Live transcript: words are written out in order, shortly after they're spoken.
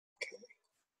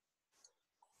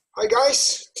Hi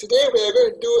guys, today we are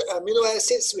going to do amino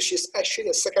acids, which is actually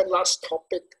the second last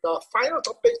topic. The final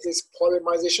topic is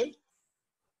polymerization.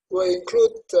 We'll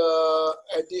include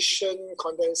addition,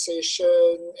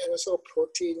 condensation, and also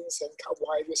proteins and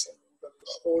carbohydrates and the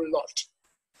whole lot.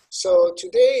 So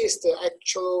today is the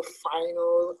actual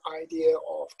final idea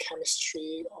of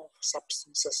chemistry of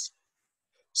substances.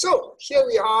 So here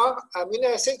we are,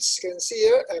 amino acids. You can see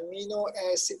here, amino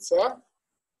acids.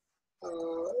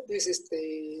 This is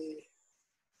the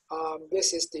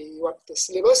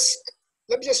syllabus.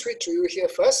 Let me just read to you here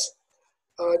first.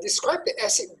 Describe the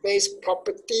acid-base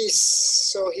properties.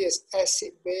 So here's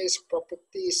acid-base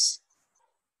properties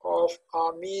of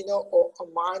amino or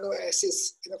amino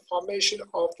acids in the formation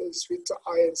of the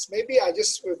Zwitterions. Maybe I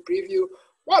just will preview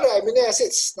what are amino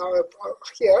acids. Now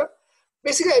here,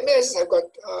 basically amino acids have got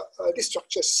this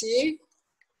structure C,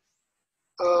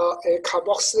 a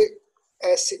carboxylic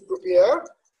acid group here,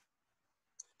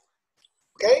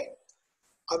 okay,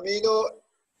 amino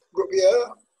group here,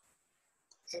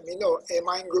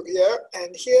 amine group here,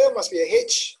 and here must be a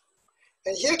H,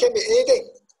 and here can be anything.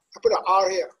 I put an R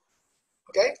here,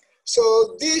 okay.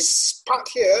 So this part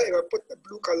here, if I put the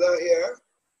blue color here,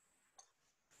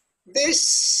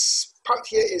 this part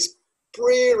here is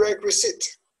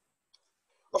prerequisite.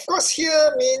 Of course,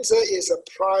 here means is a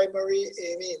primary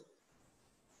amine.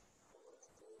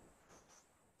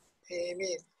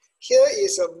 Here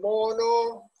is a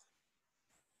mono,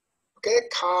 okay,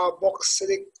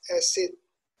 carboxylic acid.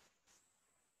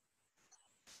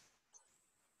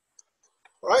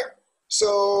 Right?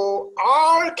 So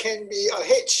R can be a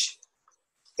H.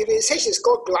 If it's H, it's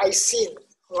called glycine,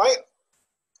 right?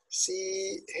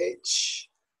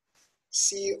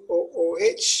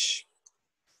 CHCOOH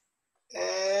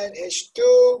and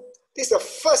H2. This is the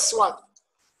first one,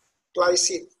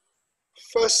 glycine.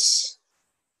 First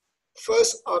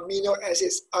amino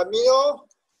acids, amino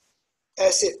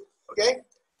acid, okay?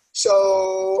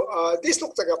 So this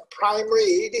looks like a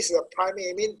primary, this is a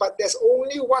primary amine, but there's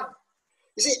only one.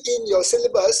 You see, in your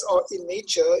syllabus or in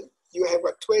nature, you have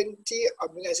 20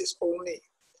 amino acids only.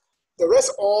 The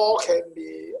rest all can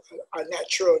be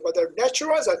unnatural, but the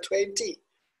natural ones are 20.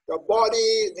 Your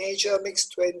body, nature makes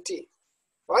 20,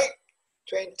 right?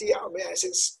 20 amino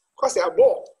acids. Of course, there are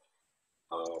more,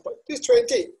 but this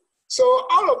 20. So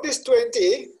out of this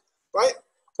 20, right,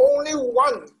 only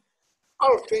one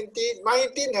out of 20,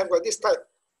 19 have got this type.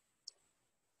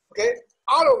 Okay,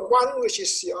 out of one, which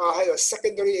is has a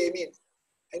secondary amine,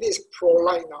 and this is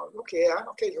proline now. Okay,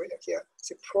 okay, here,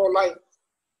 it's proline.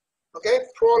 Okay,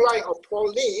 proline or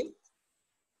proline.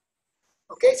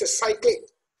 Okay, it's a cyclic.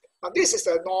 Now this is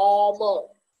the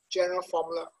normal general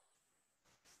formula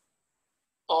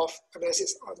of amino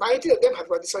acids. 19 of them have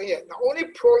got this one here. Now only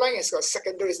proline has got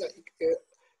secondary, it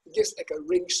gives like a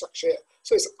ring structure here.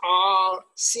 So it's R,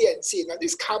 C, and C. Now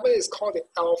this carbon is called the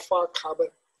alpha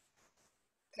carbon.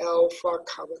 Alpha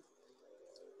carbon.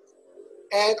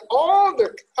 And all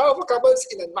the alpha carbons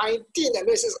in the 19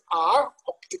 amino acids are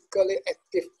optically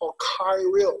active or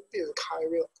chiral. This is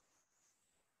chiral.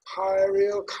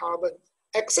 Chiral carbon.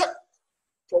 Except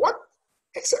for what?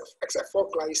 Except for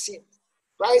glycine.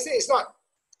 Glycine is not.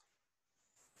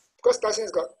 Because glycine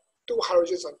has got two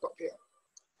hydrogens on top here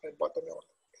and bottom here.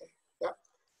 Okay, yeah.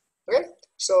 Okay,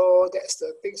 so that's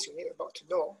the things you need about to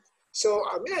know. So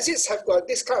amino acids have got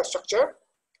this kind of structure.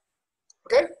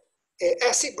 Okay, an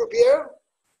acid group here,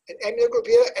 an amino group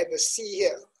here, and the C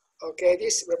here. Okay,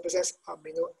 this represents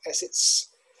amino acids.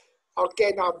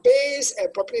 Okay, now base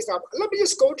and properties. Now let me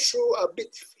just go through a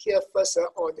bit here first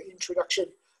on the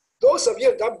introduction. Those of you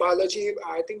who have done biology,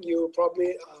 I think you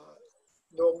probably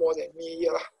know more than me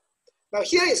here. Now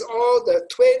here is all the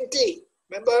 20.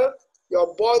 Remember,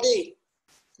 your body,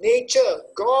 nature,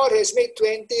 God has made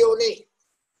 20 only.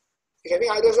 You can make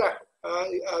others,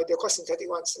 they're called synthetic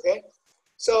ones, okay?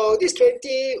 So these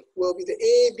 20 will be the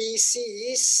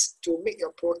ABCs to make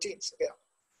your proteins,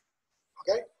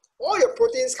 okay? All your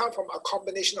proteins come from a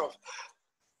combination of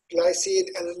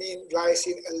glycine, alanine,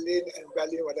 and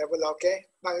valine, whatever, okay?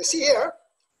 Now you see here,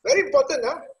 very important,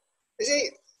 you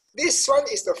see, this one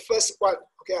is the first one.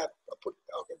 Okay, I put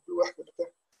blue.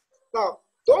 Now,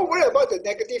 don't worry about the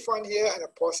negative one here and the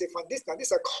positive one.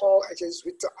 These are called actually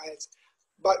Zwitterions.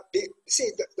 But see,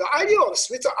 the idea of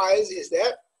Zwitterions is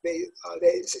that they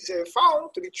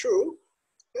found to be true.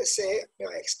 Let's say,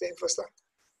 I explain first.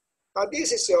 Now,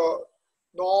 this is your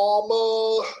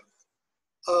normal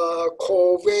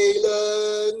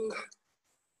covalent,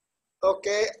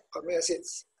 okay, amino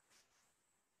acids.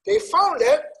 They found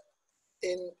that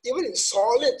even in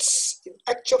solids, in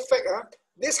actual fact,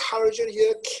 this hydrogen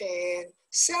here can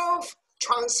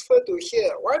transfer to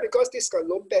here. Why? Because this got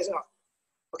lone pair, isn't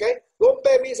it? Okay, lone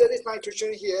pair means that this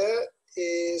nitrogen here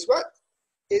is what?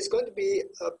 Is going to be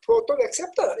a proton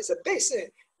acceptor. It's a base.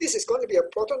 This is going to be a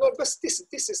proton node because this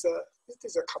is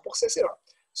a carboxyl.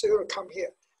 So you're going to come here,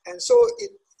 and so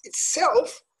it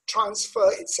itself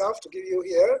transfer itself to give you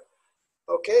here.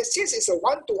 Okay, since it's a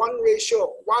 1-to-1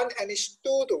 ratio, 1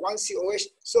 NH2 to 1 COH,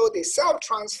 so they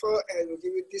self-transfer and will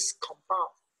give you this compound.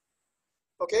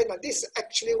 Okay, now this is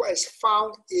actually what is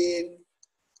found in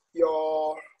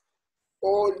your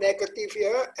O negative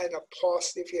here and a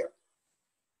positive here.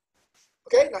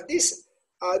 Okay, now this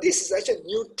is actually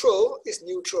neutral. It's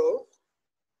neutral.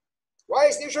 Why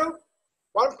is neutral?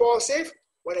 One positive,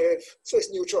 one negative. So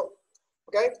it's neutral.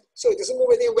 Okay, so it doesn't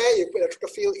move anywhere. You put electrical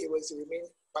field, it will remain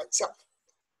by itself.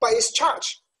 But it's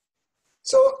charged.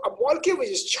 So a molecule which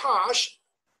is charged,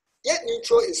 yet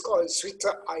neutral, is called a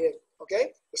Zwitterion.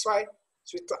 Okay, that's why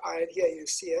Zwitterion here you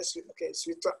see as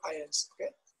Zwitterions.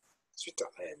 Okay,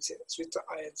 Zwitterions here,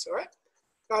 Zwitterions. All right.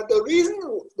 Now the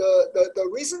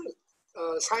reason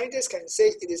scientists can say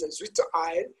it is a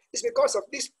Zwitterion is because of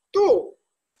these two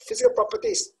physical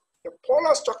properties. The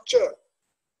polar structure,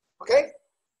 okay,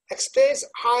 explains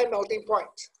high melting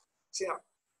point. See now.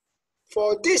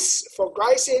 For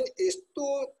glycine is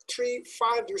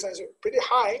 235 degrees Celsius, pretty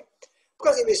high,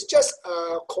 because if it's just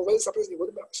a covalent substance, it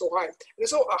wouldn't be so high. And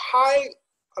also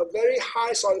a very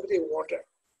high solubility in water,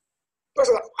 because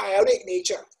of the ionic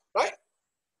nature, right?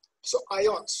 So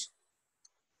ions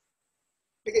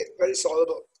make it very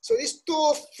soluble. So these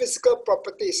two physical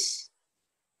properties,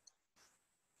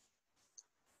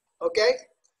 okay,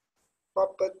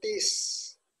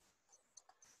 properties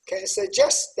can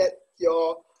suggest that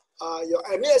your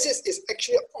amino acids is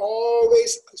actually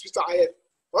always Zwitterion,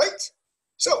 right?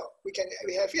 So we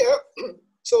have here.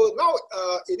 So now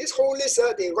in this whole list,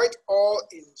 they write all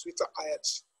in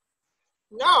Zwitterions.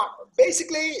 Now,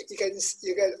 basically, you can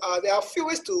there are a few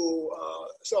ways to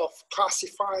sort of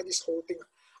classify this whole thing.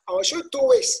 I will show you two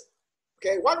ways.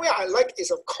 Okay, one way I like is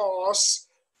of course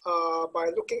by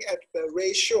looking at the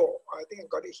ratio. I think I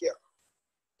got it here.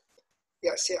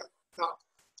 Yes, here. Now,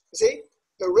 you see.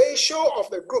 The ratio of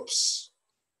the groups,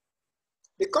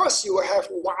 because you have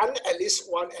at least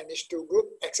one NH2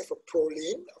 group, except for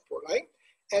proline,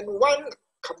 and one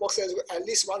carboxyl group, at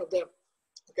least one of them.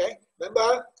 Okay,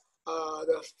 remember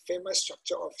the famous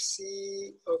structure of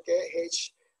C, okay,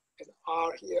 H and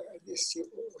R here, and this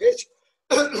COH,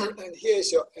 and here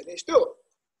is your NH2.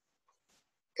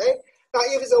 Okay, now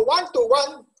if it's a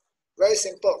 1-to-1, very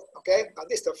simple. Okay, now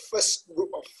this is the first group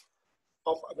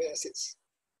of amino acids.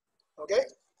 Okay,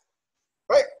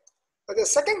 right? But the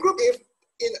second group, if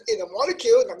in a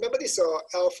molecule, now remember this is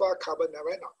alpha carbon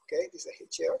right now. Okay, this is a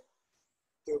H here.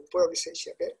 You put up this H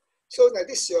here. Okay, so now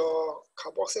this is your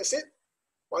carboxyl acid,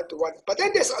 1-to-1. But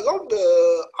then there's along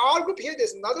the R group here.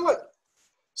 There's another one.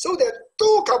 So there are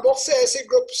two carboxyl acid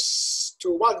groups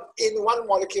to one in one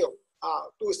molecule.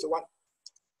 2:1.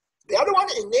 The other one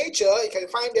in nature, you can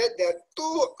find that there are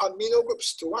two amino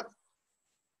groups to one.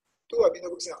 Two amino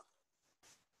groups now.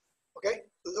 Okay,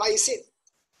 lysine,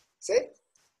 say,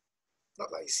 not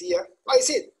lysine,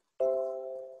 lysine.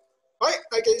 Right,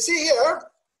 I can see here,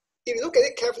 if you look at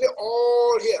it carefully,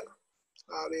 all here,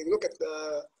 we look at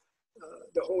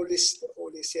the whole list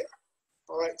here.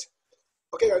 All right,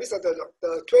 okay, now these are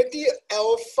the 20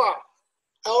 alpha.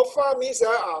 Alpha means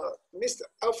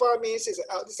alpha means this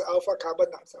is alpha carbon,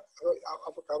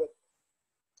 alpha carbon.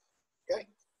 Okay,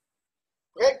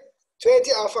 okay,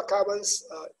 20 alpha carbons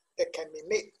that can be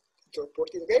made to a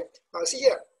protein. Okay, now see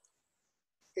here,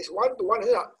 it's 1-to-1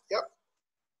 here. Yep.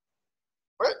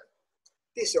 Right.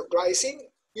 This is your glycine.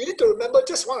 You need to remember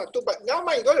just one or two, but now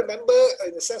you don't remember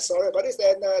in the sense. Sorry, but it's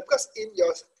then because in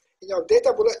your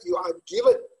data bullet you are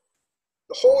given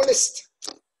the whole list,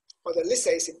 or the list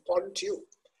that is important to you.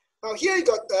 Now here you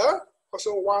got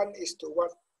also 1:1.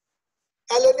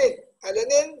 Alanine.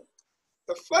 Alanine,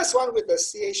 the first one with the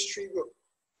CH3 group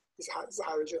is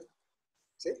hydrogen.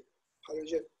 See,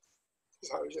 hydrogen.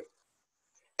 Hydrogen.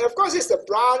 And of course, it's the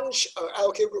branch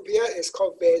alkyl group here is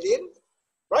called valine,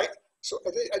 right? So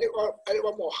added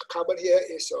one more carbon here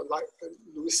is your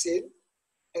leucine,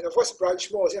 and of course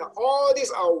branch more. Yeah, all these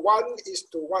are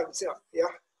 1:1.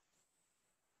 Yeah,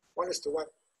 1:1.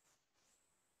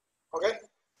 Okay.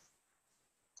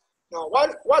 Now,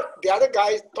 what the other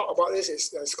guys talk about this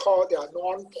is it's called they are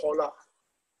non-polar.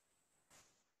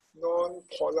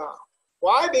 Non-polar.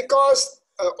 Why? Because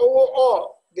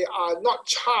overall they are not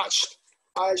charged.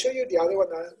 I'll show you the other one.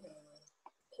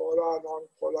 Polar,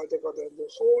 non-polar. They got the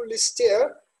whole list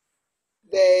here.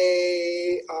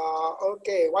 They are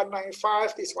okay.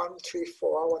 195. This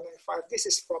 134. 195. This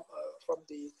is from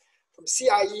from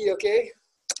CIE, okay?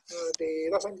 They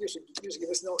last time used to give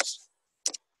us notes.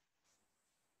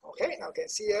 Okay, now you can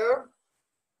see here.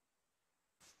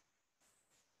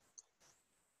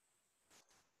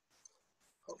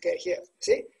 Okay, here,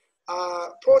 see?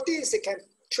 Proteins, they can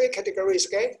three categories,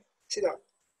 okay? See that?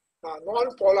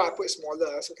 Non-polar, I put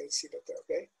smaller so you can see better,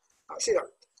 okay? See that?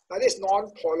 Now this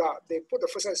non-polar, they put the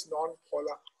first one as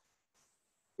non-polar,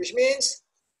 which means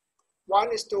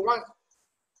 1:1.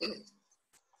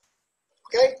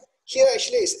 Okay, here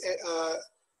actually is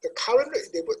the current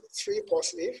rate, they put 3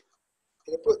 positive,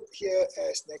 they put here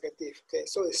as negative, okay?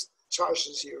 So it's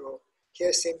charged 0.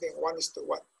 Here, same thing,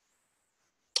 1:1.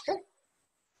 Okay?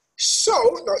 So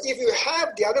now if you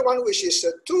have the other one, which is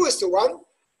 2:1,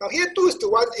 now here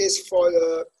 2:1 is for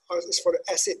the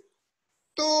acid.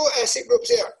 2 acid groups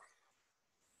here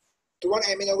to 1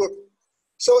 amino group.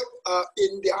 So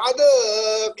in the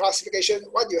other classification,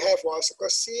 what you have was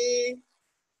C,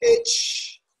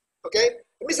 H, okay?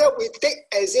 It means that we take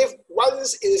as if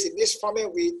once it is in this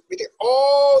format, we take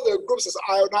all the groups as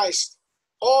ionized.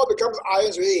 All becomes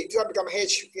ions really. This one become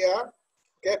H here,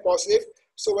 okay, positive.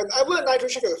 So whenever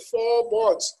nitrogen has 4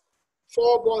 bonds,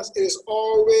 it is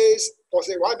always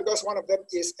positive. Why? Because one of them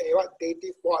is a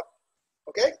dative bond,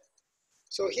 okay?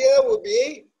 So here will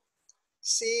be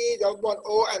C double bond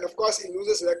O, and of course it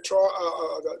loses electron,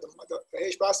 the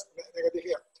H plus negative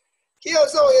here. Here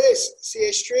also it is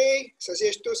CH3, so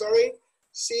CH2, sorry,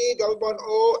 C double bond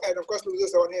O, and of course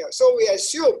loses the one here. So we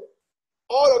assume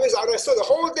all of these are there. So the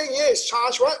whole thing here is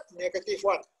charged what?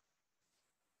 -1.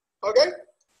 Okay?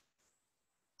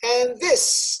 And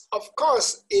this, of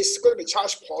course, is going to be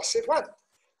charged +1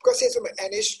 because here's going to be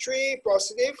NH3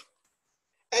 positive,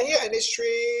 and here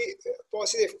NH3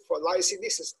 positive for lysine.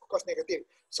 This is of course negative.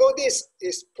 So this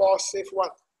is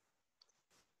 +1.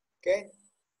 Okay,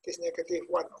 this is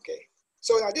 -1. Okay.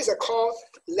 So now these are called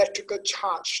electrical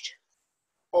charged,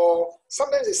 or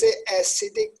sometimes they say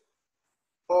acidic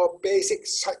or basic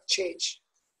side chain.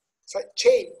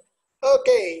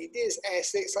 Okay, this is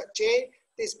acidic side chain.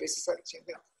 This basic side chain.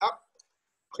 Up.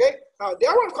 Okay. Now the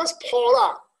other one, of course,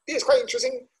 polar. This is quite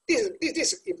interesting. This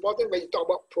is important when you talk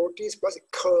about proteins because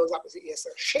it curls up. It has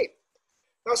a shape.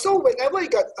 Now, so whenever you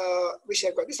got which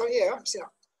I've got this one here, see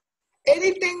now,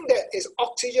 anything that is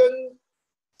oxygen,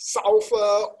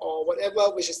 sulfur, or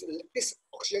whatever, which is this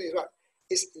oxygen is what?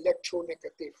 Is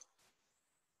electronegative.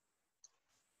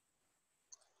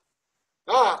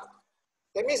 That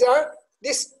means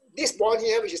this bond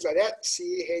here, which is like that,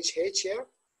 CHH here,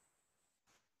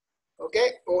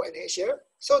 okay, O and H here.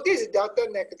 So this is delta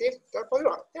negative, delta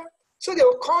positive. Yeah. So they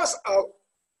will cause a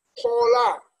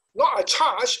polar, not a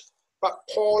charge, but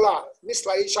polar, means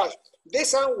slightly charged.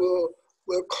 This one will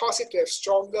cause it to have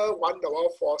stronger one-to-one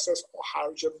forces or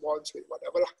hydrogen bonds with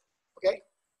whatever. Okay,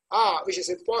 which is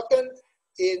important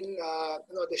in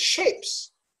the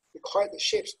shapes. We call it the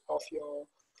shapes of your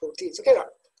proteins. Okay,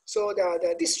 so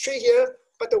these 3 here,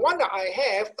 but the one that I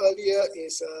have earlier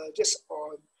is just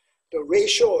on the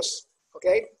ratios.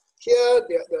 Okay, here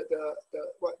the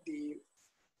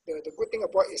good thing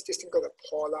about is this thing called the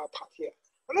polar part here.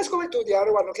 Now let's go into the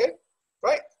other one. Okay,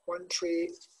 right?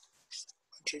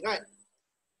 139.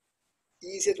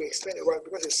 Easier to explain the one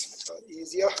because it's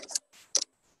easier.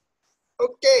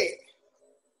 Okay.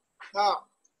 Now,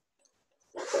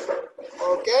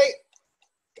 okay.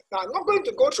 Now I'm not going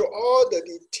to go through all the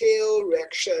detailed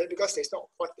reaction because that's not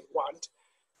what they want,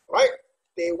 right?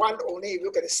 They want only,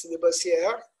 look at the syllabus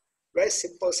here, very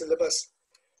simple syllabus.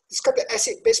 Describe the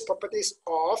acid-base properties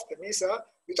of, that means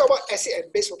we talk about acid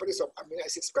and base properties of amino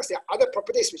acids because there are other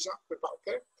properties which are not about,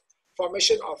 okay?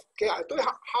 Formation of, okay, I told you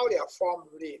how they are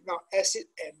formed really. Now, acid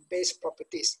and base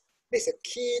properties. This is a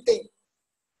key thing.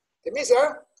 That means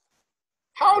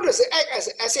how does it act as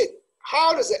an acid?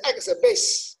 How does it act as a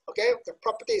base? Okay, the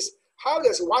properties. How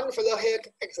does one fellow here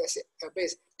act as a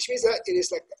base? Which means that it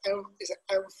is like it's an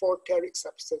amphoteric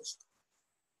substance.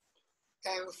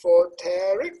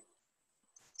 Amphoteric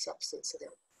substance.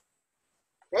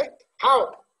 Okay.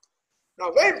 How?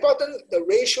 Now, very important. The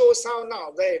ratio sound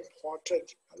now very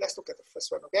important. Let's look at the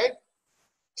first one. Okay.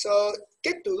 So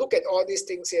get to look at all these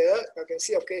things here. You can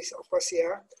see, okay, of course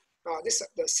here. This is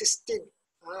the cysteine.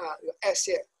 The S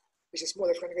here, which is more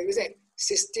electronegative, isn't it?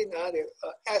 Cysteine, the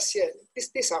S here.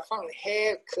 These are found in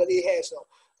hair, curly hairs. So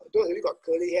those of you got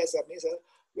curly hairs, that means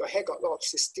your hair got a lot of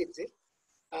cysteine. See?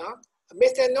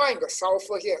 Methanoid got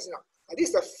sulfur here. You know? This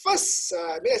is the first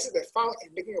amino acid that found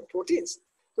in making of proteins.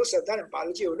 Those are done in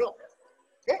biology, you know.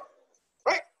 Okay,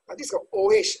 right? Now this got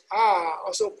OH.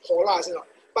 Also polar, you know.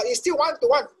 But it's still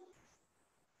 1-to-1.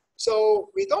 So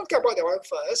we don't care about that one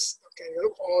first. Okay, you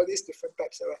look at all these different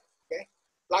types of it. Okay.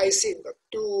 lysine got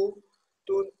 2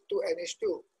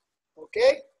 NH2.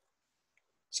 Okay?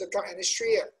 So come NH3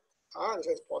 here. This one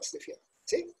is positive here.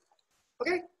 See?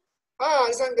 Okay?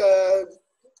 This one the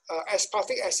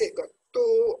aspartic acid got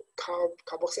 2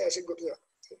 carboxylic acid groups here.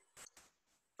 See?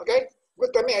 Okay?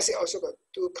 Glutamic acid also got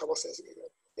 2 carboxylic acid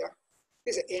groups. Yeah?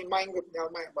 This is an amine group. Never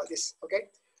mind about this. Okay?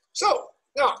 So,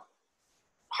 now,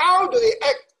 how do they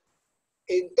act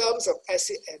in terms of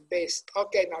acid and base?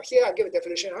 Okay, now here I give a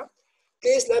definition.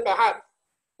 Please learn by heart.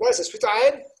 What is a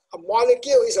zwitterion? A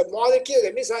molecule is a molecule.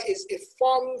 That means it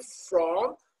formed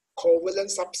from covalent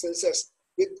substances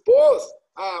with both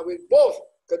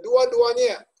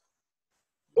kedua-duanya,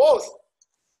 both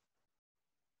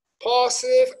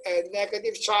positive and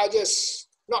negative charges,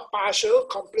 not partial,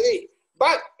 complete,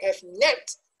 but have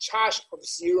net charge of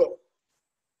 0.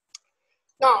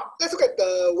 Now let's look at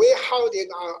the way how they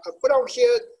put down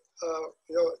here.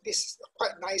 This is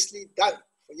quite nicely done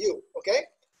for you. Okay.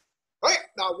 Right,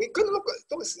 now we could look at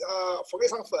those,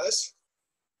 focus on first.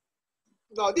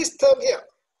 Now this term here,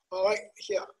 all right,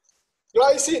 here,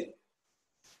 glycine.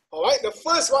 All right, the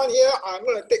first one here, I'm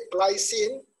going to take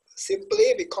glycine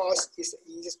simply because it's the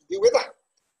easiest to deal with that.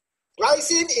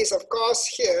 Glycine is, of course,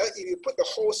 here, if you put the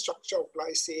whole structure of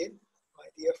glycine, my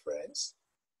dear friends,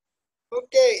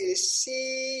 okay, it is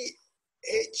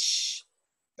CH.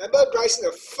 Remember, glycine,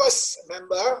 the first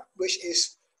member, which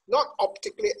is not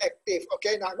optically active.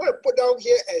 Okay, now I'm going to put down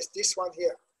here as this one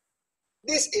here.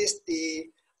 This is the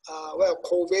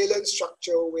covalent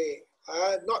structure way.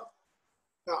 Now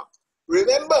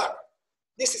remember,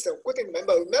 this is a good thing to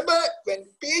remember. Remember when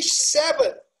pH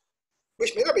 7,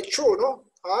 which may not be true, no?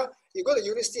 You go to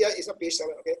university, it's not pH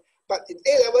 7, okay? But in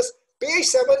A levels, pH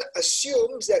 7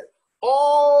 assumes that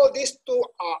all these two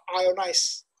are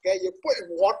ionized. Okay, you put in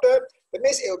water, that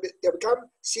means they'll become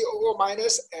COO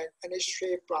minus and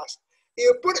NH3 plus. If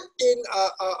you put it in,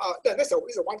 that's a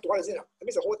 1-to-1, isn't it? That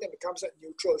means the whole thing becomes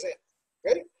neutral, isn't it?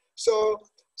 Okay, so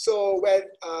when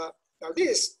now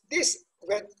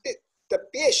when the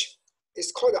pH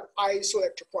is called the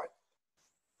isoelectric point.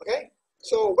 Okay,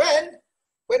 so when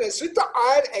a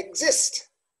zwitterion exists,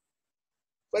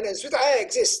 in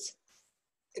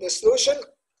a solution,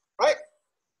 right?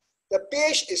 The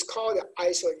pH is called the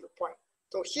isoelectric point.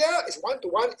 So here is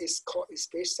 1-to-1 is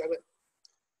pH 7.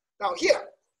 Now here,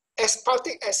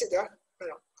 aspartic acid, here.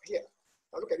 Now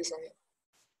look at this one here.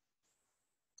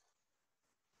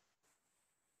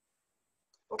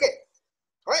 Okay,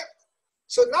 all right.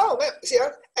 So now, see,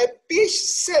 at pH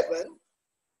 7,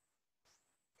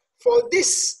 for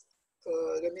this,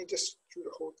 let me just do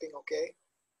the whole thing, okay?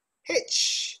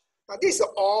 H. Now this is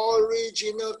the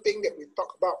original thing that we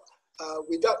talk about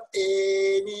without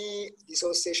any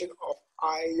dissociation of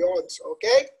ions,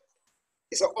 okay?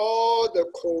 These are all the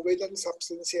covalent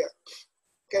substance here.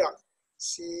 Okay, now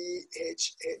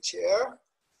CHH here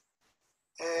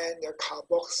and the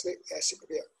carboxylic acid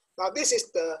here. Now this is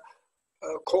the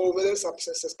covalent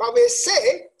substances. But we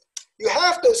say you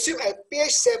have to assume at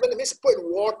pH 7, that means put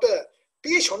in water.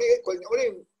 pH only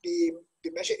be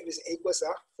measured if it's aqueous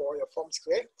for your forms,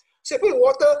 okay? So you put in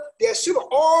water, they assume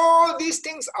all these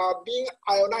things are being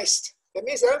ionized. That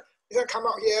means this one come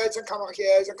out here, this one come out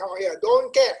here, this one come out here.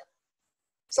 Don't care.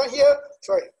 Some here,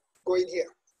 sorry, go in here.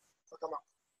 Come out.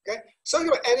 Okay? So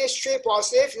you have NH3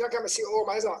 positive, you don't come and CO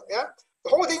minus one. Yeah? The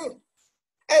whole thing,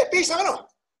 pH 7, no?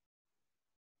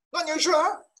 Not neutral,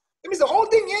 huh? That means the whole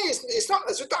thing here is not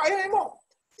a zwitterion anymore.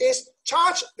 It's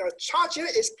charge, the charge here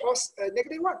is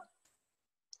 -1.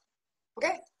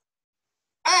 Okay?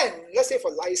 And let's say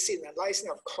for lysine, and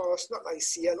lysine, of course, not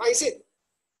lysine, lysine.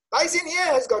 Lysine here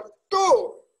has got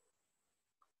 2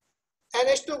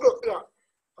 NH2 group,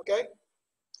 okay?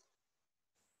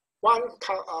 1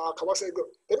 carboxylic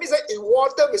group. That means that in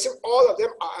water, we assume all of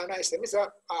them are ionized. That means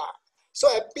that, so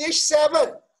at pH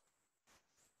 7,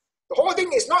 the whole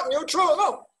thing is not neutral,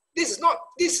 no. This is not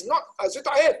a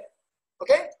zwitterion,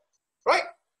 okay? Right?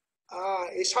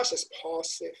 It's charged as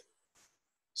positive.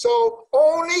 So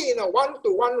only in a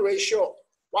 1-to-1 ratio,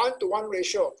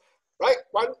 right?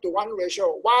 1-to-1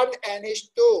 ratio, 1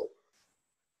 NH2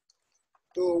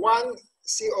 to 1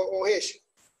 COOH,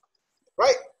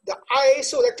 right? The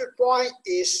isoelectric point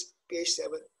is pH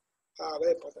 7.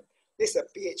 Very important. This is the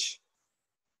pH.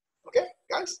 Okay,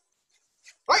 guys?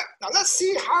 Right, now let's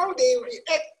see how they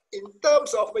react in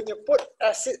terms of when you put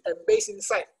acid and base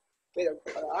inside.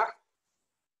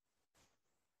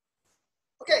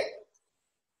 Okay.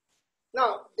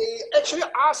 Now, they actually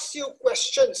ask you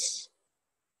questions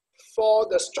for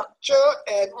the structure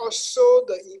and also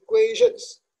the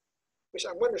equations, which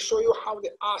I'm going to show you how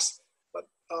they ask. But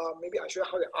maybe I'll show you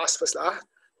how they ask first.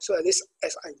 So at least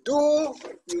as I do,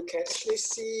 you can actually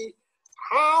see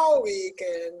how we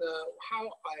can, how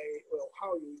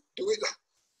you do it,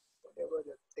 whatever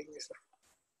the thing is.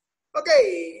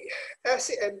 Okay,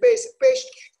 acid and base, page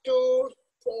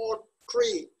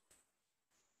 243.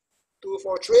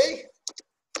 243.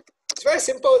 It's a very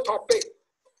simple topic,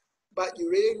 but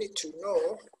you really need to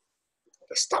know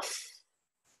the stuff.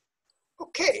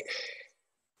 Okay.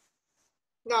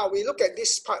 Now we look at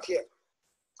this part here.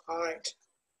 All right.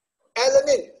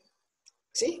 Alanine.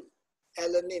 See?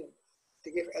 Alanine.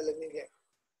 They give alanine here.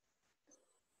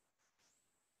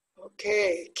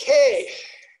 Okay. K.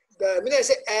 The amino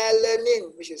acid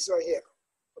alanine, which is right here.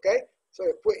 Okay. So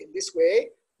you put it in this way,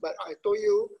 but I told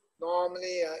you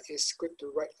normally it's good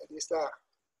to write like this.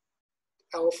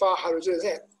 Alpha hydrogen, isn't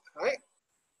it? Right?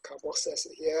 Carboxyl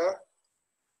acid here.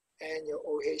 And your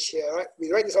OH here, right?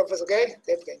 We write this one first, okay?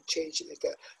 Then we can change it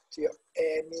later to your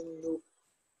amino.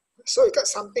 So you got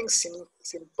something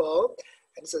simple,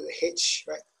 and this is the H,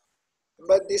 right?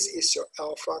 But this is your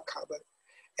alpha carbon.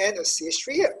 And a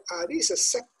CH3 here. This is a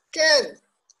second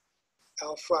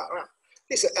alpha, right?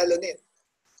 This is alanine.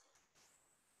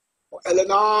 Or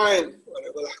alanine,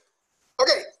 whatever.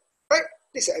 Okay, right?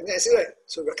 This is amino acid, right?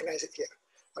 So recognize it here.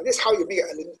 Now this is how you make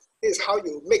alanine. This is how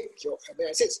you make your amino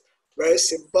acids. Very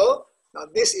simple. Now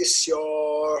this is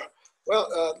your,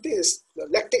 this is the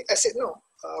lactic acid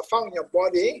found in your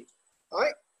body,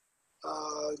 right?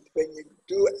 When you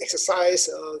do exercise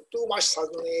too much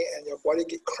suddenly and your body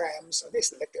get cramps, this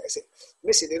is the lactic acid.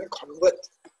 This it didn't convert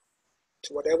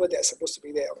to whatever that's supposed to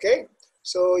be there, okay?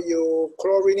 So you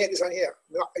chlorinate this one here.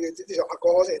 This is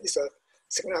alcohol, this is a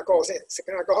second alcohol.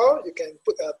 Second alcohol, you can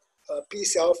put a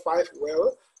PCl5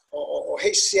 or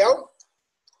HCl,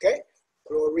 okay?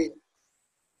 Chlorine.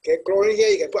 Okay, chlorine here,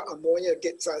 you can put ammonia,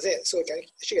 get so you can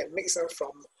actually mix them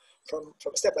from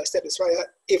step by step. That's why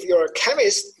if you're a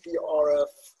chemist, if you are a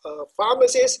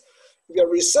pharmacist, if you're a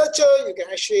researcher, you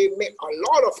can actually make a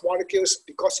lot of molecules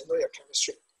because you know your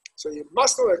chemistry. So you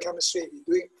must know your chemistry if you're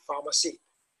doing pharmacy,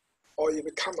 or you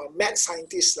become a mad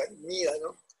scientist like me,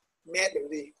 mad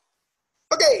already.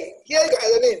 Okay, here you got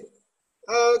alanine.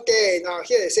 Okay, now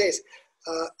here it says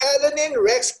alanine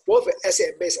reacts both with acid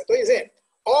and base. I told you saying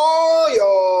all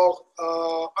your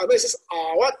amino acids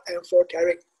are what?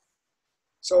 Amphoteric.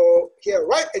 So here,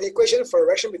 write an equation for a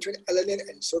reaction between alanine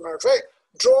and sodium hydroxide,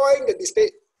 drawing the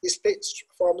displayed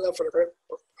formula for the current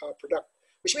product.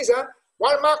 Which means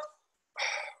 1 mark,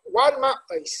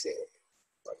 I say,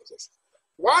 what is this?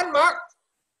 1 mark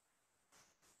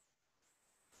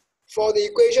for the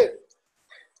equation.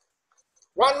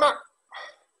 1 mark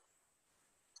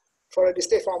for the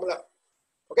displayed formula.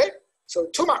 Okay? So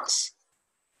 2 marks.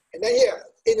 And then here,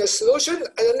 in a solution,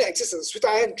 alanine exists as a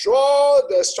Zwitterion. Draw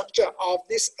the structure of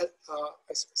this.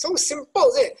 So simple,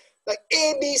 isn't it? Like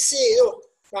A, B, C,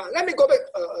 Now, let me go back.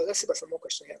 Let's see about some more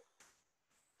questions here.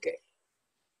 Okay.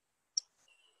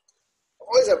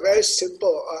 All these are very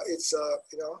simple. It's,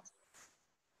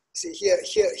 see here,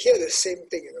 the same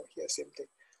thing, here, same thing.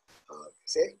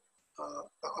 See?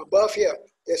 Above here,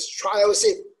 there's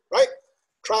triosine, right?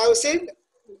 Triosine.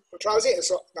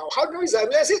 So now, how do you know it's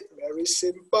amino acid? Very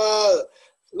simple.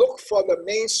 Look for the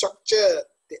main structure,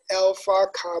 the alpha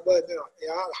carbon,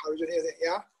 hydrogen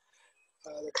here,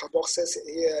 the carboxyl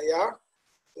here,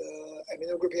 the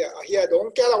amino group here. Here,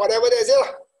 don't care whatever that is,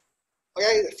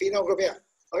 okay, the phenol group here.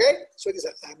 Okay, so this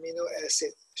is an amino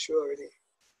acid, sure already.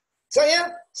 So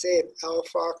here, same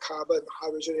alpha carbon,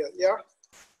 hydrogen here,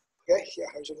 okay, here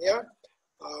hydrogen here,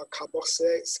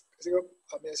 carboxyl group,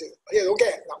 amino acid. Here, don't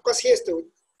care. Now, because here's the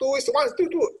 2:1,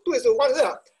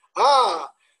 2:1,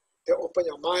 they open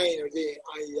your mind already.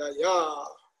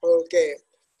 Okay.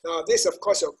 Now this, of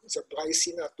course, is a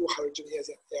glycine, 2 hydrogen here,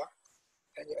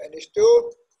 and your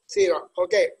NH2, see,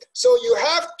 okay. So you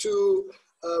have to,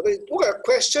 when you do a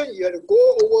question, you have to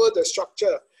go over the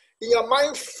structure. In your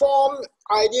mind, form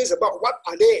ideas about what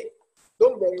are they.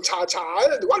 Don't what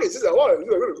is this?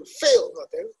 What fail?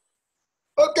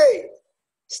 Okay.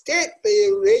 State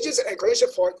the reagents and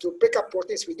conditions for to break up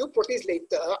proteins. We do proteins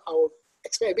later. I will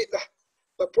explain a bit.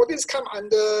 But proteins come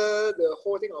under the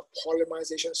whole thing of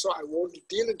polymerization, so I won't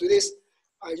deal into this.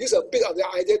 I use a bit of the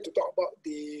idea to talk about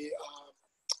the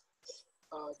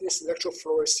this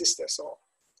electrophoresis. That's all.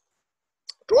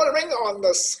 Draw the ring on the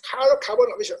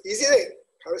hydrocarbon, which is easy thing,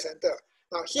 carbon center.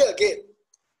 Now here again,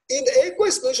 in the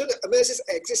aqueous solution, the amino acids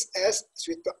exist as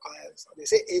Zwitterions. They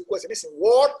say aqueous, it means in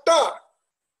water.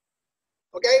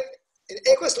 Okay, in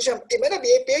aqueous solution, it may not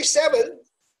be a pH 7.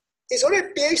 It's only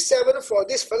pH 7 for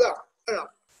this fella,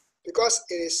 because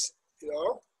it is,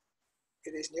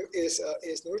 it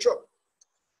is neutral.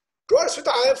 Draw the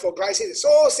Zwitterion for glycine.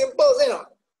 So simple,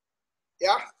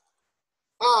 Yeah?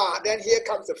 Then here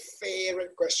comes the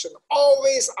favorite question.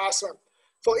 Always ask one.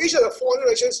 For each of the following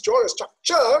reactions, draw the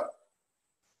structure,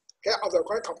 okay, of the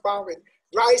correct compound with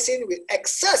glycine with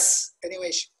excess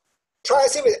NaOH,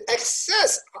 triazine with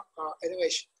excess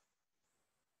NaOH,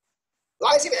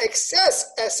 lysine with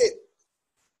excess acid,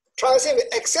 triazine with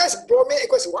excess bromine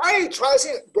equals why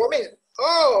triazine bromine?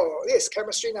 Oh, this is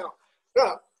chemistry now.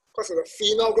 Yeah, because of the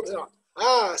phenol groups now.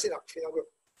 See now, phenol group.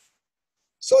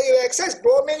 So you excess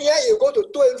bromine here, you go to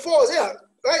 2 and 4, see now,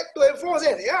 right? 2 and 4,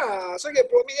 see, yeah. So you get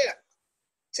bromine here.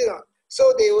 See now.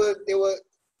 So they will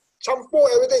shampoo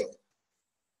everything.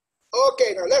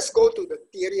 Okay, now let's go to the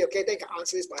theory. Okay, then you can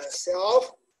answer this by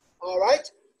yourself. All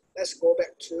right, let's go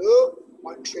back to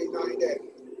 139 there.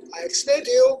 I explained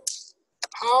to you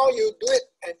how you do it,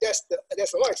 and there's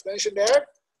a lot of explanation there.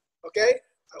 Okay,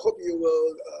 I hope you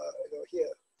will hear.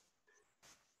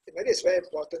 That is very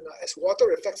important. As water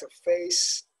reflects the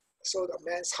face, so the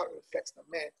man's heart reflects the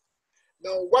man.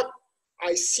 Now, what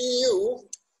I see you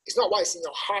is not what is in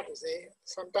your heart. You see,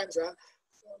 sometimes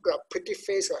got a pretty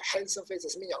face or a handsome face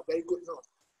doesn't mean you're very good. No,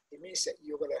 it means that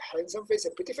you got a handsome face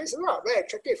and pretty face is not very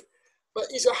attractive.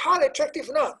 But is your heart attractive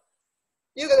now?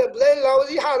 You got a very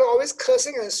lousy heart, always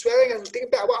cursing and swearing and thinking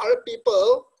bad about other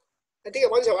people and think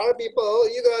about other people.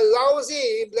 You got a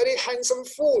lousy, bloody handsome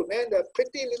fool, man, the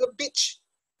pretty little bitch.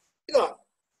 You know,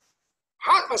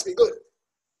 heart must be good.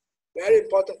 Very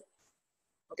important.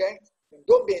 Okay? And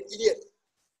don't be an idiot.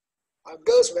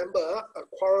 Girls, remember, a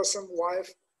quarrelsome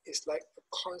wife is like a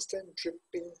constant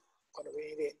dripping on a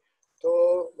rainy day.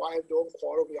 So, wife, don't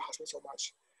quarrel with your husband so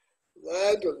much.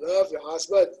 Learn to love your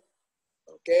husband.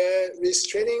 Okay?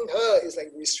 Restraining her is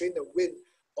like restraining the wind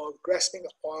or grasping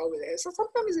the oil with the hand. So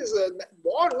sometimes it's a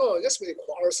bond, no, just really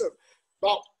quarrelsome.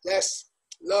 But let's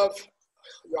love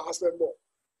your husband more.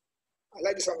 I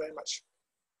like this one very much.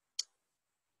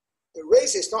 The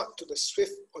race is not to the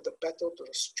swift or the battle to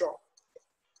the strong.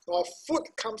 Nor food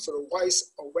comes to the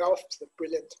wise or wealth to the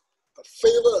brilliant. A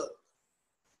favor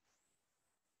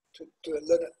to the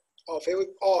learned. Or favor to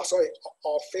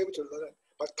the learned.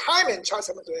 But time and chance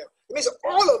happen to them. It means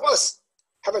all of us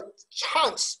have a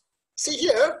chance. See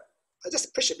here, I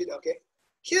just push a bit, okay?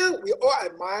 Here we all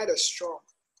admire the strong.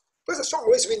 Because the strong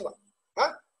always win.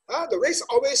 The race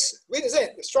always wins, isn't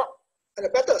it? The strong. And the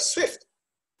battle is swift.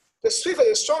 The swift and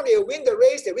the strong, they win the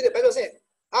race, they win the battle, isn't it?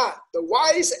 The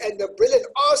wise and the brilliant,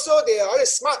 also they are all the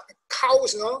smart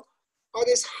cows, you know, all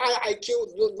these high IQ,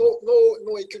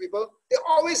 no IQ people. They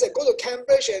always go to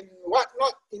Cambridge and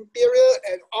whatnot, Imperial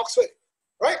and Oxford,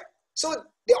 right? So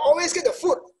they always get the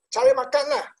food, cari makan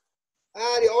lah.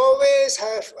 They always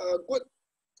have good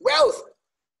wealth.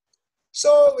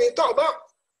 So we talk about,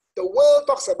 the world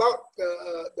talks about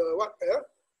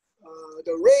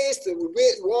the race to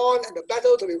be won and the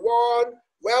battle to be won,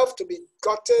 wealth to be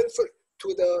gotten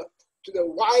to the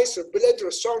wise, to the brilliant, to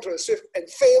the strong, to the swift, and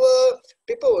favor.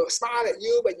 People will smile at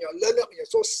you when you're learned, when you're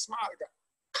so smart, like a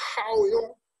cow, you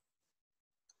know.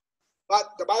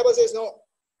 But the Bible says no.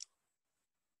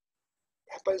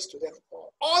 It happens to them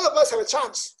all. All of us have a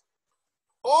chance.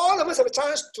 All of us have a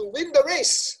chance to win the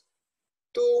race,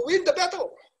 to win the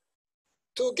battle,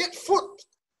 to get food,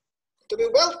 to be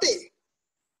wealthy,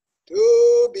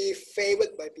 to be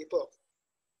favored by people,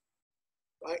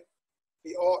 right?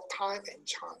 Be all time and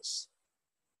chance.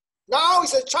 Now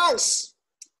is a chance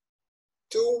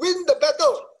to win the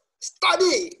battle.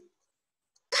 Study,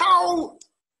 cow.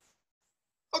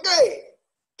 Okay,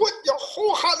 put your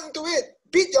whole heart into it.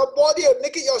 Beat your body and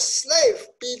make it your slave.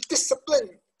 Be disciplined.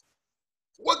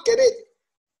 Work at it.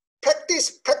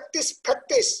 Practice, practice,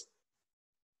 practice.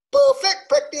 Perfect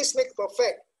practice makes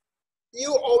perfect.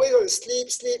 You always go to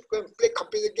sleep, go and play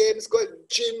computer games, go and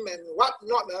gym and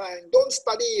whatnot, and don't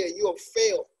study, you will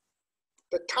fail.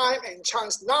 The time and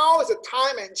chance. Now is the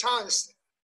time and chance.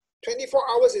 24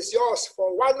 hours is yours.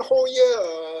 For one whole year,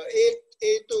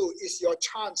 A2 is your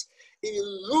chance. If you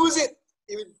lose it,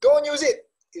 if you don't use it,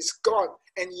 it's gone.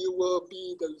 And you will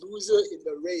be the loser in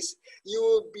the race. You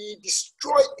will be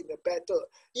destroyed in the battle.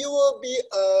 You will be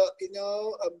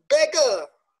a beggar.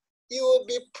 You will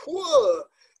be poor.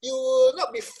 You will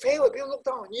not be favored. People look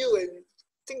down on you and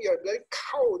think you're a very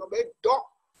cow, not very dog.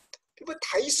 People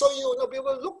taiso you,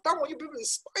 people look down on you, people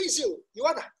despise you. You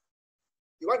want?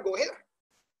 You want to go ahead?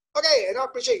 Okay, and now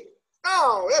preaching.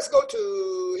 Now let's go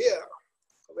to here.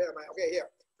 Where am I? Okay, here.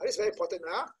 Now, this is very important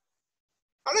now.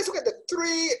 Now let's look at the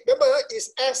three. Remember,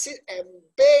 is acid and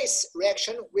base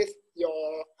reaction with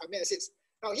your amino acids.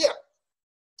 Now here,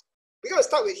 we're going to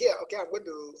start with here. Okay, I'm going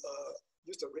to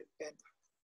use the red pen.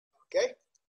 Okay,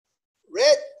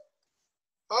 red.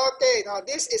 Okay, now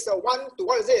this is the 1 to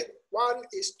 1, is it?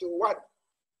 1:1.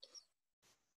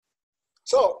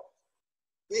 So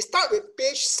we start with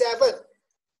pH 7.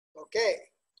 Okay.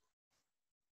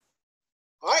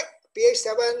 All right. pH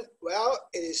 7, well,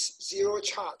 it is zero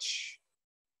charge.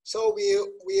 So we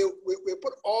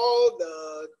put all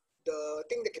the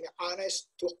thing that can be ionized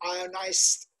to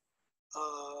ionized,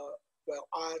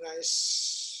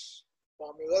 ionized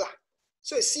formula.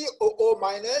 So it's COO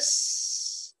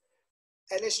minus,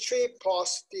 NH3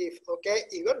 positive. Okay,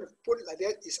 if you want to put it like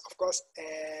that, is of course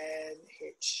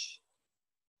NH.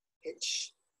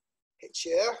 H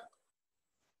here,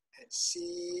 and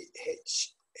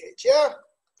CH here.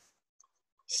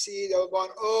 C double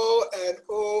bond O and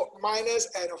O minus,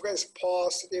 and of course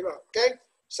positive. Okay,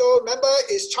 so remember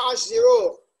it's charge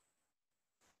 0.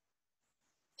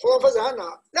 Hold on first.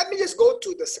 Now let me just go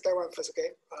to the second one first.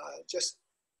 Okay, just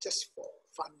for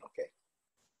fun. Okay,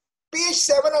 pH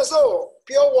 7 also,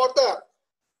 pure water.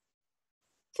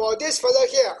 For this further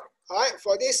here, all right,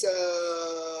 for this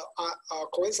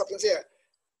covalent substance here,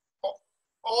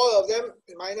 all of them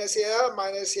minus here,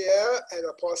 and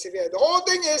a positive here. The whole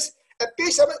thing is at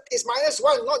pH 7 is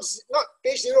 -1, not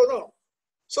pH 0, no.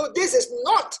 So this is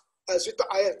not a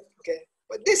Zwitterion, okay?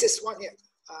 But this is one here.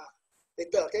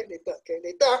 Later.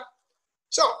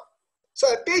 So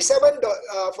at pH 7,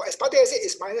 for aspartic acid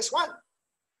is -1.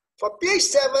 For pH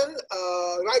 7,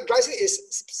 glycine is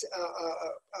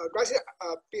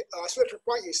isolatory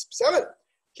point is 7.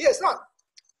 Here it's not.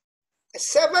 At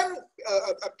 7,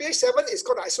 pH 7 is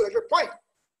called the isolatory point.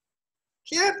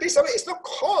 Here, pH 7 is not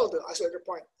called the isolatory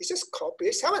point. It's just called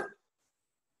pH 7.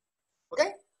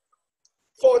 Okay?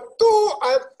 For two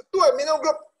amino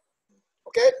group,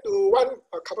 okay, to one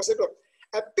carboxyl group,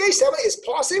 at pH 7 is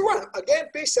positive 1.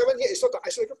 Again, pH 7 here is not the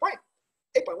isolatory point.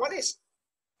 8.1 is.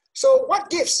 So what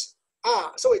gives?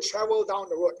 So it travel down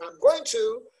the road. I'm going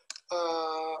to,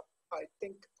 I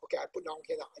think, okay, I put down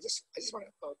here now. I just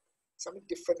want something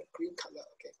different, green color.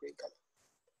 Okay, green color.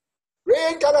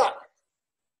 Green color.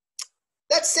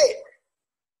 Let's say,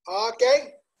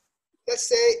 okay, let's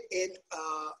say in,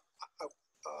 I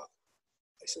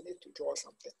still need to draw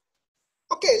something.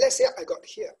 Okay, let's say I got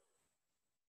here.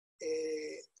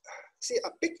 See,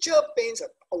 a picture paints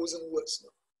 1,000 words.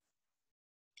 No?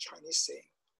 Chinese saying.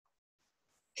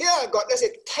 Here I got, let's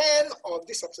say, 10 of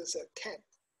this substance. 10.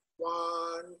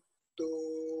 1,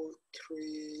 2,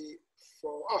 3,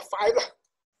 4. 5.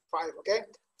 5. Okay,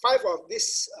 5 of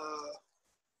this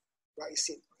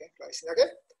glycine. Okay, glycine.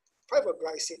 Okay, 5 of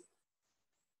glycine.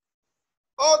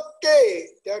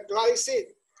 Okay, the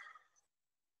glycine.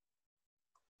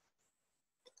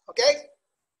 Okay,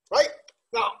 right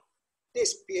now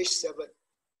this pH 7.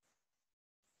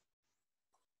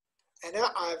 And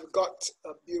now I've got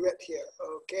a burette here.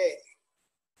 Okay.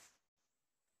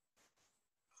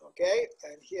 Okay,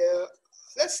 and here,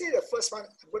 let's see the first one.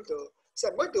 I'm going to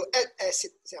add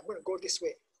acid. See, I'm going to go this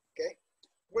way. Okay,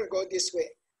 I'm going to go this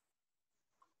way.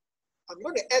 I'm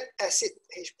going to add acid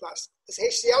H plus. It's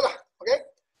HCl. Okay,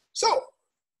 so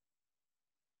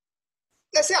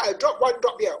let's say I drop 1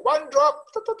 drop here. 1 drop,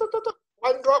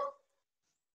 1 drop.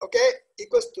 Okay,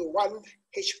 equals to 1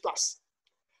 H plus.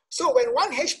 So when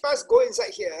 1 H plus go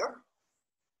inside here,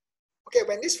 okay,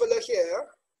 when this fella here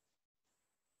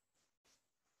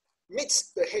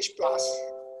meets the H plus,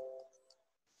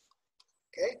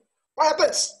 okay, what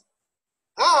happens?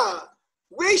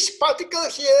 Which particle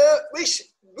here, which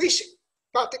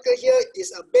particle here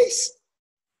is a base?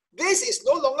 This is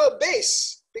no longer a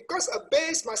base, because a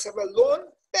base must have a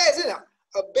lone pair, isn't it?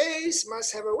 A base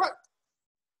must have a what?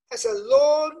 Has a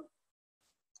lone,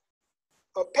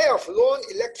 a pair of lone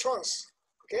electrons,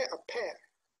 okay, a pair.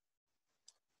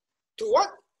 To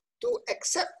what? To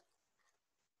accept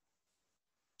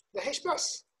the H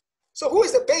plus. So who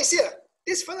is the base here?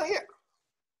 This fellow here.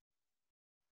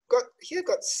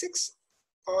 Got 6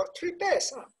 or 3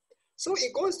 pairs. So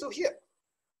it goes to here.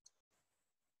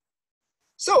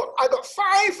 So I got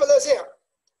 5 fellows here.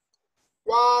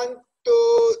 1,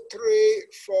 2, 3,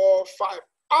 4, 5.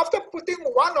 After putting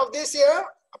one of this here,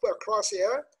 I put a cross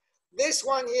here. This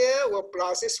one here will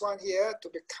plus this one here to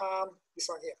become this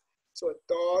one here. So a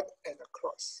dot and a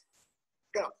cross.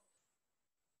 Yeah.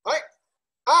 All right.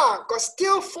 Got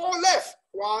still 4 left.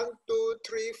 1, 2,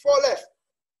 3, 4 left.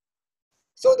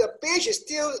 So the pH is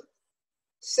still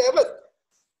 7.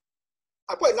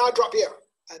 I put another drop here.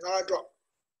 Another drop.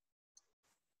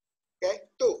 Okay,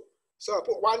 2. So I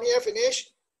put 1 here, finish.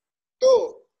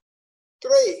 2,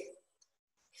 3,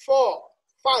 4,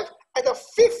 5. And the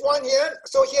 5th one here,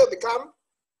 so here become,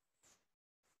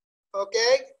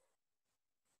 okay,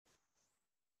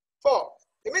 4.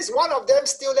 It means one of them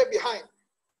still left behind.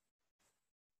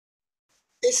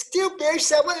 It's still pH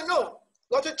 7, no,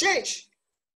 not to change.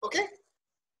 Okay,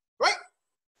 right?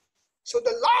 So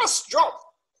the last drop,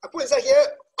 I put inside here,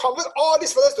 convert all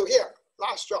these fellas to here.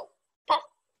 Last drop, pop,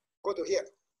 go to here.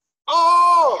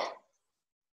 Oh,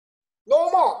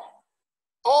 no more.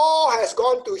 All has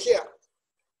gone to here,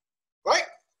 right?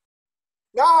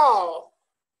 Now,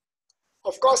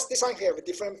 of course, this one have a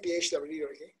different pH already,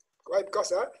 okay? Right?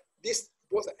 Because this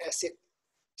both are acid.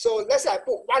 So let's say I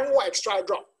put one more extra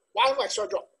drop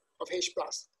of H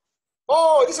plus.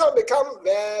 Oh, this one become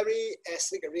very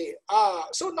acidic already.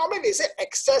 So normally they say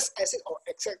excess acid or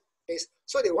excess base.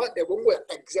 So they won't work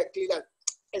exactly that.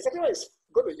 Exactly what is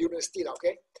go to university now,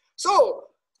 okay? So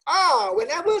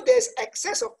whenever there's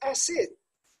excess of acid,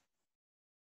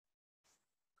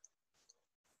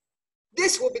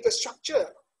 this will be the structure.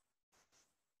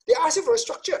 They ask you for a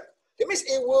structure. That means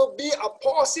it will be a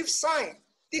positive sign.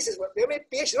 This is what they mean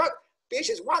pH is what? pH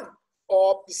is 1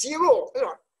 or 0. You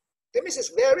know, that means it's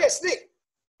very acidic.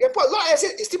 You can put a lot of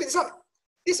acid, it still be this one.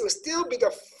 This will still be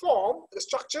the form, the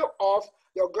structure of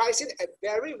your glycine at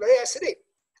very, very acidic.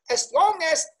 As long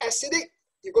as acidic,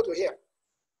 you go to here.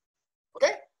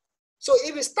 Okay? So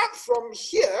if we start from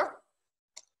here,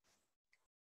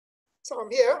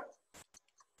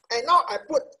 and now I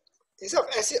put, instead of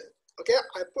acid, okay,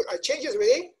 I change this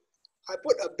already. I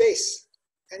put a base,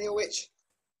 NaOH.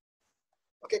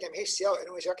 Okay, can HCl,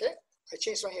 NaOH, okay? I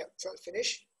change one here. So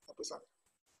finish, I put some.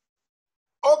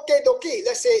 Okay, dokie.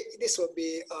 Let's say this will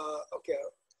be, okay,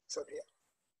 so here.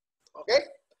 Okay?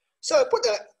 So I put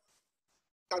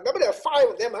now remember there are 5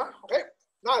 of them, okay?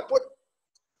 Now I put,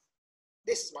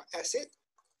 this is my acid.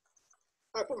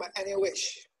 I put my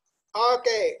NaOH.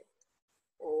 Okay.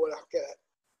 Oh, okay.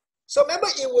 So remember,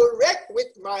 it will react with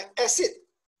my acid,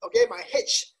 okay, my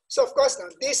H. So of course, now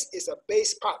this is a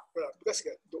base part, because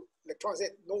the electrons,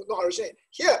 no hydrogen.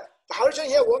 Here, the hydrogen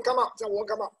here won't come out, won't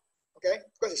come out, okay,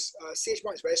 because it's, CH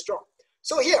bond is very strong.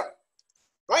 So here,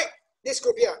 right, this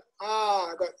group here,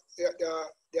 I got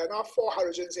there are now 4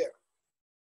 hydrogens here,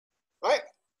 right?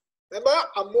 Remember,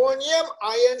 ammonium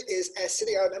ion is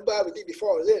acidic. I remember we did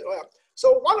before, is it? Oh, yeah.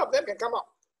 So one of them can come out,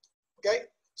 okay?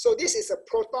 So this is a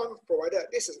proton provider.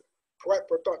 This is provide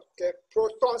proton, okay?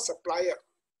 Proton supplier,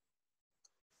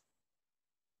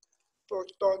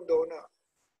 proton donor.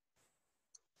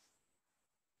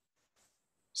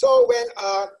 So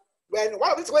when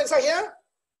one of these goes inside here,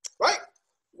 right?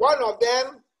 One of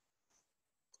them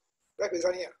right is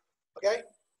on here, okay?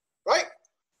 Right?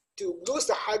 To lose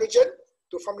the hydrogen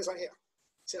to form this one here.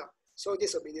 So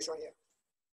this will be this one here.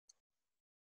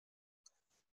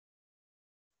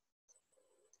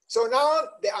 So now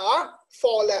there are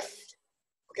 4 left.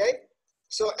 Okay?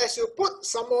 So as you put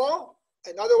some more,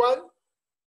 another one,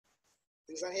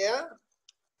 this one here,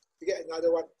 you get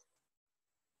another one.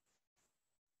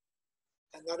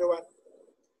 Another one.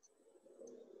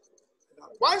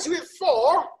 Once you hit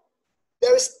 4,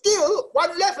 there is still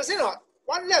 1 left, isn't it?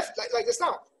 1 left, like this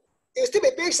now. It will still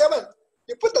be pH 7.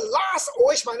 You put the last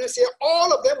OH minus here,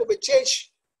 all of them will be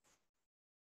changed.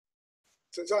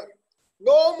 So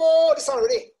no more this one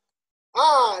already.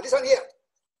 This one here.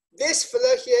 This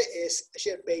filler here is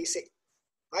actually basic,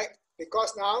 right?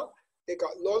 Because now they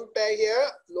got lone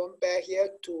pair here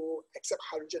to accept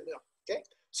hydrogen now. Okay.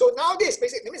 So now this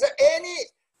basic, that means that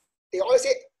they always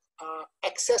say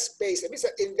excess base. That means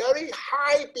that in very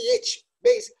high pH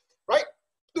base, right?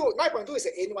 9.2 is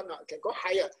the N one now. It can go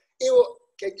higher. It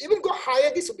can even go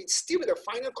higher. This will be still the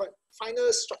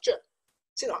final structure.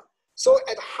 See now? So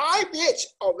at high pH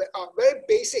of very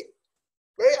basic,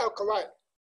 very alkaline,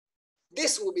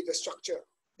 this will be the structure.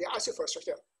 They ask you for a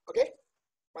structure. Okay?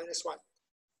 -1,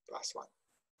 +1.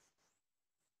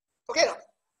 Okay now.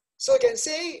 So you can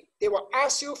say they will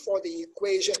ask you for the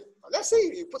equation. Now, let's say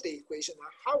you put the equation,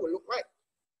 how will it look like?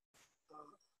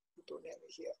 We don't have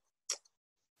it here.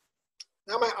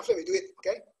 Now after we do it,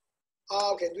 okay?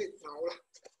 We can do it now.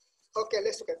 Okay,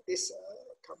 let's look at this.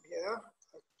 Come here.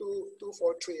 2,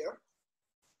 4, 3.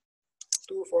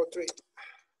 2, 4, 3.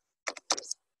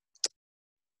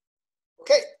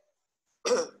 Okay.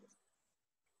 2,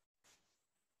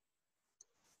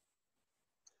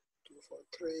 4,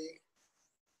 3.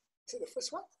 Is it the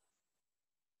first one?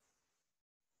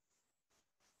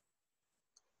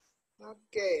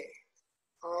 Okay.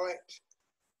 All right.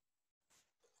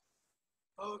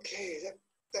 Okay.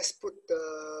 Let's put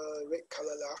the red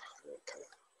color now. Red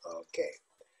color. Okay.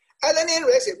 Alanine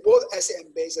reacts with both acid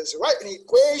and bases. Write an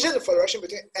equation for the reaction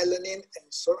between alanine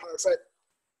and sodium hydroxide.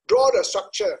 Draw the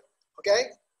structure.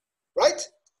 Okay. Right?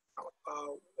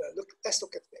 Let's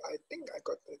look at. I think I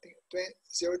got.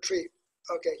 03.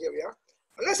 Okay. Here we are.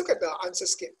 Let's look at the answer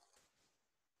scheme.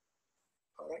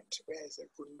 All right, where is the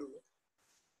Gundu?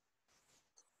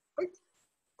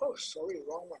 Oh, sorry,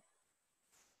 wrong one.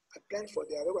 I planned for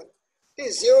the other one.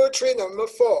 This is 03 November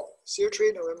 4.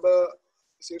 03 November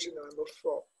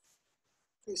 4.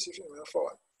 This is 03 November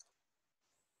 4.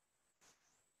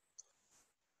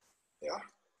 Yeah.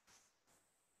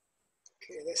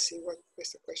 Okay, let's see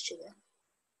what's the question.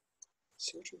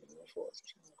 03 November 4.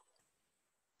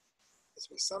 It's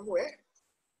be somewhere.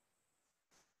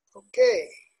 Okay.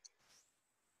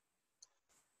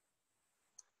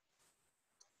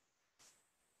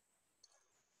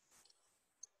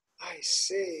 I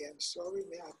see. I'm sorry,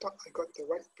 man. I thought I got the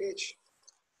right page.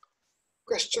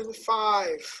 Question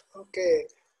 5. Okay.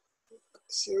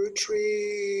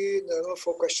 03 November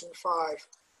 4. Question 5.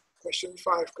 Question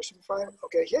 5.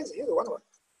 Okay, here's the one.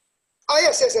 Oh,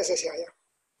 yes. Yeah.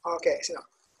 Okay, see now.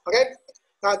 Okay.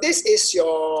 Now this is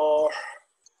your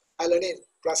alanine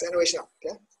plus NOH now.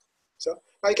 Okay. So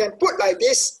now you can put like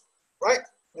this, right?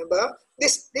 Remember,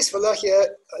 this fella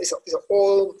here is an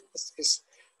old, is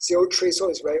 03, so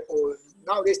it's very old.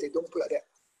 Nowadays they don't put like that.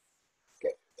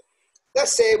 Okay.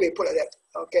 Let's say we put like that.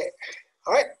 Okay.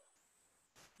 All right.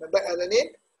 Remember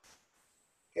alanine,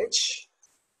 H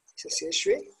is a CH3.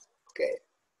 Okay.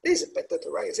 This is better to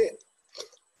write, is it?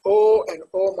 O and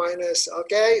O minus,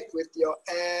 okay, with your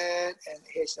N and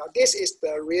H. Now this is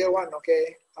the real one,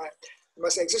 okay. All right. You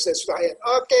must exist as ion.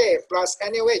 Okay, plus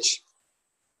NaOH.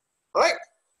 All right,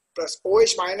 plus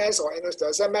OH minus or NaOH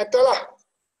doesn't matter lah.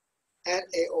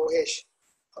 NaOH.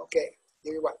 Okay,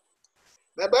 give you what?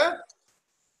 Remember,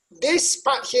 this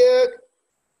part here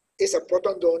is a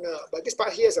proton donor, but this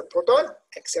part here is a proton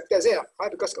acceptor, isn't it?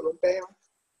 Right? Because of pair.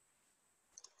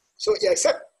 So you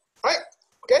accept, right?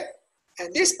 Okay,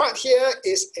 and this part here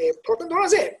is a proton donor,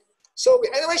 isn't it? So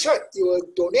with NaOH, right, you will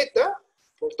donate the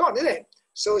proton, isn't it?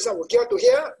 So it's will give to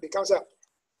here becomes a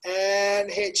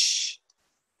NH,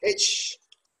 H,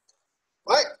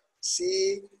 right?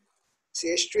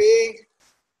 CH3,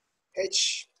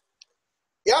 H,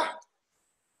 yeah,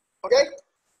 okay,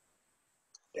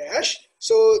 dash.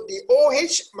 So the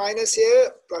OH minus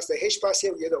here plus the H plus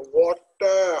here, we get the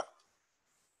water,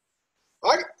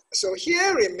 right? So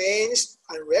here remains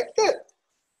unreacted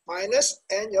minus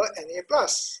and your Na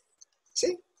plus.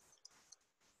 See?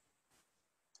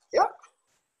 Yeah,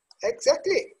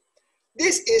 exactly.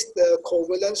 This is the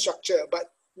covalent structure,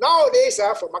 but nowadays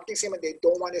for marketing segment, they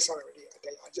don't want this one already.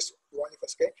 Okay, I just want it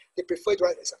first, okay? They prefer to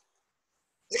write this one.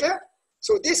 Is it clear?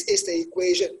 So this is the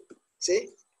equation.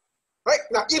 See? Right?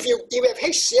 Now, if you have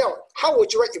HCl, how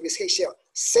would you write if it's HCl?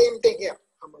 Same thing here.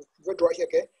 I'm going to draw here,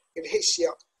 okay? If it's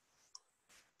HCl.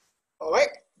 All right?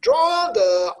 Draw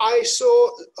the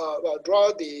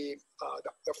draw the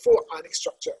full ionic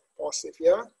structure. Positive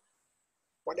here.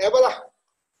 Whatever lah.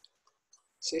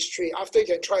 CH3. After you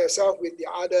can try yourself with the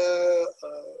other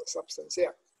substance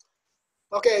here.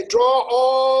 Okay, draw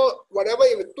all, whatever,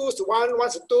 if 2 is to 1, 1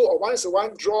 is to 2, or 1 is to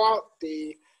 1, draw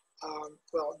the,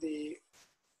 the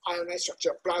ionized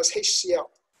structure plus HCl.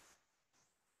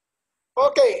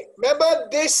 Okay, remember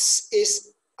this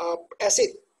is acid.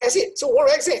 Acid, so what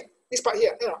reacts in? This part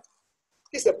here, you know.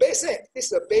 This is the base, this is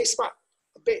the base part,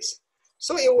 the base.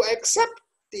 So it will accept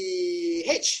the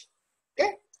H,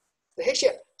 okay? The H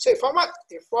here. So it forms what?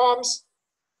 It forms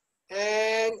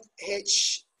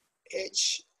NH,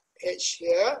 H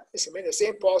here. This remains the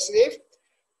same positive.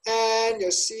 And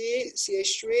you see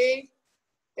CH3,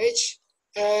 H,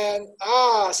 and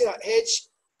see that H,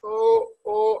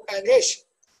 O, and H.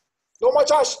 No more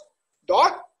charge.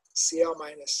 Dot, Cl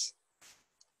minus.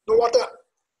 No water.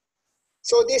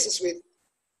 So this is with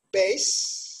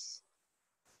base.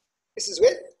 This is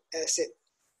with acid.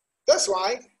 That's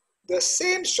why the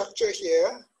same structure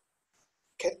here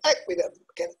can act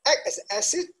as an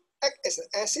acid, and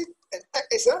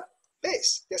act as a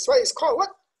base. That's why it's called what?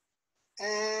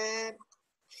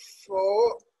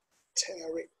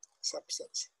 Amphoteric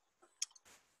substance.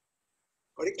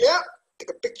 Got it clear?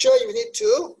 Take a picture. You need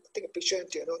to take a picture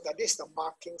into your note. Now this is the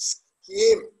marking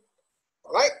scheme.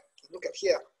 All right. Look at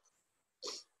here.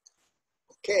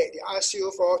 Okay. They ask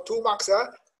you for 2 marks.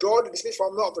 Draw the displacement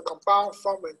formula of the compound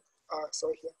formed when.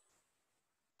 Sorry here.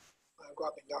 I'll go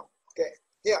up and down. Okay.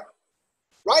 Here.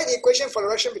 Write the equation for the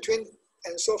relation between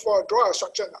and so forth. Draw a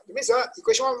structure. Now, it means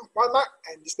equation 1 mark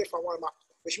and display from 1 mark,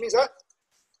 which means that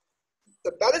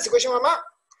the balance equation 1 mark.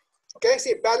 Okay,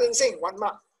 see balancing 1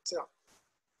 mark. See now,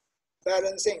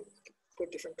 balancing.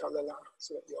 Put different color now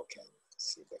so that you all can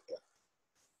see better.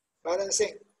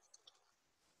 Balancing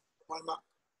 1 mark.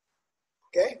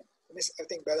 Okay, that means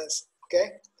everything balanced.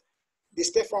 Okay,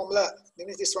 display formula. That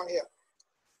means this one here.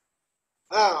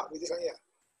 With this one here.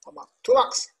 1 mark. 2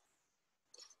 marks.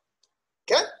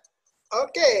 Okay.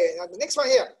 Okay, now the next one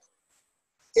here.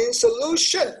 In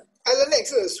solution,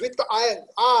 Next is Zwitterion.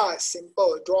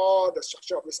 Simple. Draw the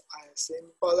structure of this ion.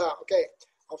 Simple. Okay.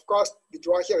 Of course, we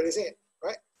draw here, isn't it?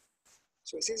 Right?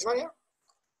 So you see this one here?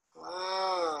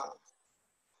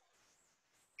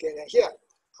 Okay, then here.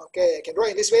 Okay, I can draw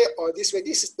it this way or this way.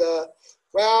 This is the,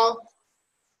 well,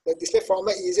 the display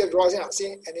format easier draws in.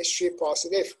 See, NH3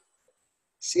 positive.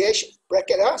 CH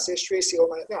bracket, CH3 CO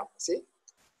minus. Now, see?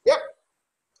 Yep.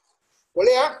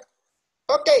 Boleh,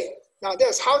 okay. Now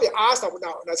that's how they ask.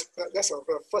 Now that's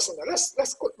the first one.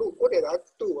 Let's go at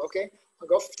that 2. Okay, I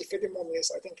got 50 more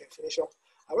minutes. I think I can finish off.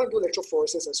 I want to do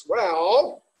electrophoresis as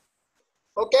well.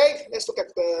 Okay, let's look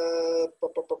at the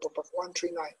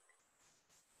 139.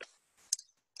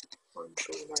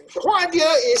 139. The whole idea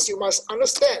is you must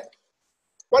understand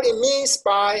what it means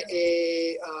by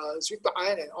a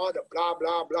Zwitterion and all the blah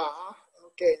blah blah.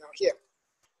 Okay, now here.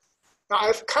 Now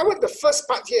I've covered the first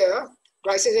part here.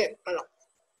 Glycine,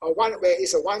 where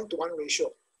it's a 1-to-1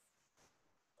 ratio.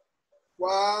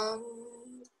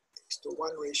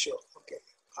 1:1 ratio. Okay,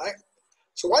 all right.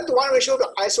 So 1-to-1 ratio, the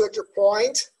isoelectric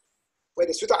point where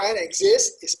the Zwitterion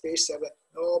exists is page 7.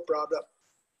 No problem.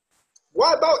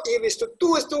 What about if it's to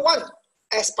 2:1?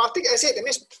 Aspartic acid, that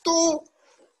means two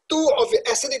of your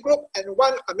acidic group and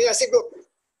 1 amino acid group.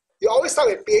 You always start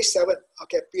with pH 7.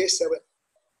 Okay, pH 7.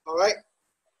 All right.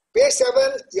 pH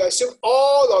 7, you assume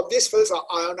all of these fellows are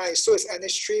ionized. So it's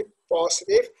NH3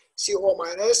 positive, CO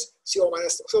minus, CO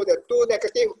minus. So there are 2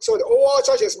 negative. So the overall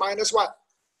charge is -1.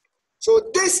 So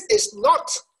this is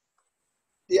not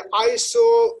the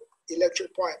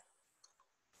isoelectric point.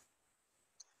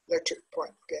 Electric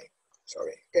point. Okay.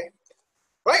 Sorry. Okay.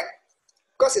 Right?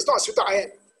 Because it's not a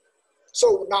Zwitterion.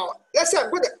 So now, let's say I'm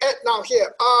going to add now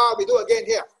here. We do again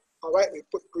here. All right, we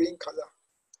put green color.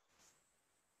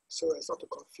 So it's not to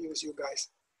confuse you guys.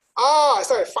 I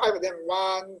start with 5 of them.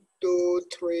 1, 2,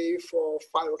 3, 4,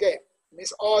 5. Okay, it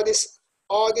means all these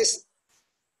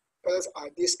colors are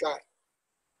this guy.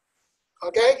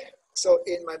 Okay, so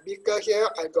in my beaker here,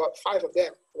 I got 5 of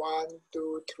them. 1,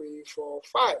 2, 3, 4,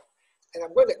 5. And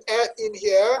I'm going to add in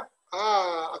here,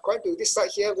 according to this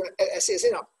side here, I'm going to add acid,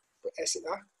 isn't it? Put acid,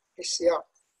 HCl.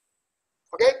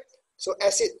 Okay, so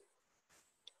acid.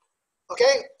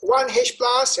 Okay, 1 H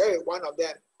plus, one of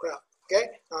them.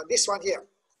 Okay, now this one here.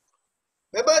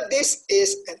 Remember, this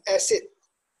is an acid.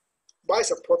 Why is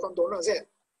a proton donor, isn't it?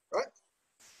 Right?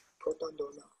 Proton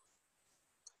donor.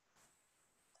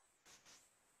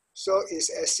 So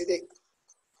it's acidic.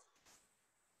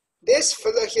 This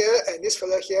fellow here and this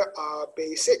fellow here are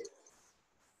basic.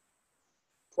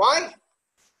 Why?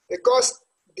 Because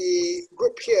the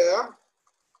group here,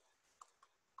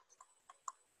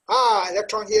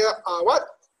 electron here are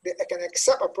what? They can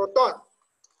accept a proton,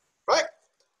 right?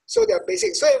 So they are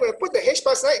basic. So if we put the H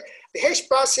plus, right, the H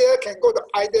plus here can go to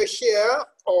either here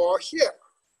or here.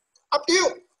 Up to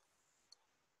you.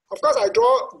 Of course, I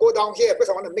go down here because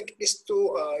I want to make these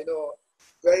two,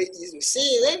 very easy to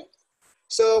see. Right?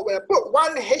 So when I put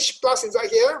 1 H plus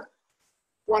inside here,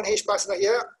 1 H plus inside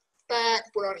here,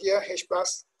 put on here H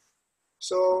plus.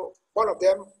 So one of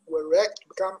them will react to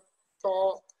become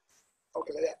 4.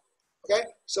 Okay, like that.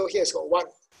 Okay, so here's got 1.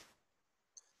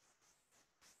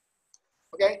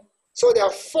 Okay, so there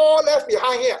are 4 left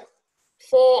behind here.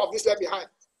 4 of these left behind.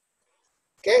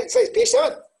 Okay, so it's page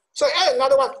 7. So add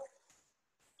another one.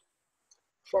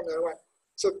 From another one.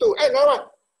 So 2, add another one.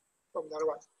 From another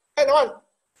one. Add another one.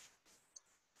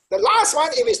 The last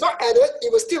one, if it's not added,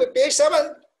 it will still be page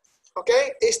 7.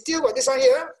 Okay, it's still got this one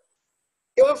here.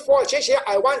 Even for a change here,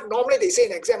 I want, normally they say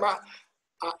in exam,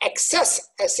 excess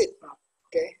acid.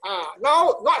 Okay,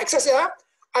 now not excess here.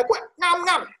 I put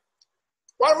ngam.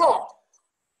 One more.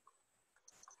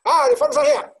 The front one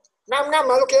here. Ngam,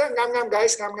 look here. Ngam,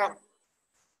 guys, ngam.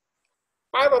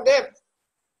 5 of them.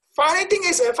 Funny thing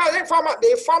is, 5 of them form,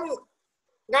 they form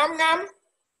ngam,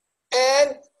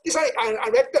 and this one, I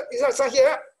reacted, this one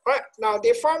here, right? Now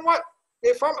they form what?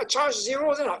 They form a charge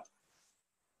 0, isn't it?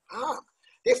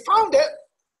 They found that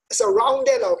it's around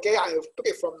there, okay? I took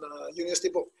it from the university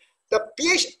book. The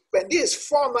pH, when this is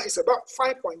formed, is about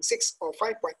 5.6 or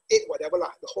 5.8, whatever,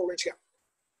 the whole range here.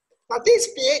 Now this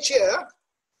pH here,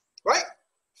 right,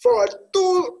 for a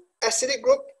 2 acidic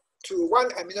group to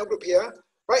 1 amino group here,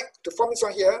 right, to form this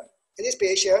one here, and this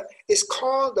pH here, is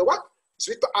called the what?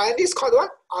 Zwitterion. This is called the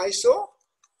what?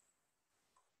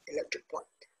 Isoelectric point.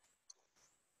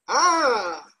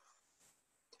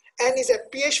 And it's at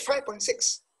pH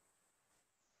 5.6.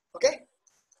 Okay?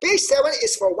 pH 7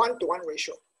 is for 1-to-1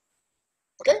 ratio.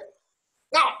 Okay?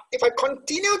 Now, if I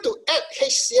continue to add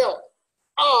HCl,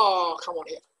 come on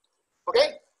here.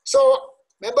 Okay? So,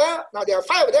 remember, now there are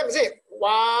 5 of them, is it?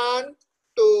 1,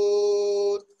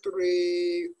 2,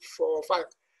 3, 4, 5.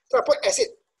 So I put acid.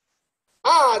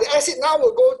 The acid now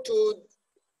will go to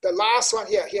the last one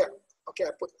here. Okay,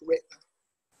 I put red.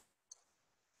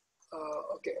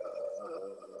 Okay,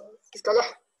 this color.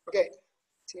 Okay,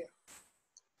 here.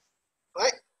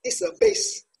 Right, this is a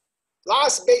base.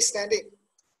 Last base standing.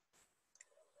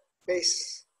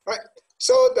 Base. Right.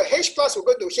 So the H plus will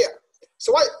go to here.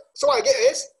 So what I get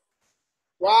is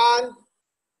 1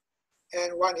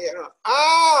 and 1 here.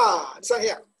 This one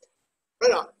here.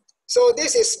 Right. So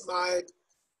this is my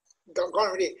gone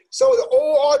already. So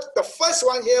the first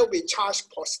one here will be charged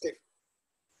positive.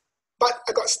 But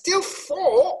I got still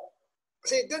 4.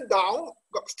 See, then down,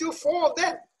 got still 4 of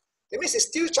them. That means it's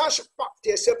still charged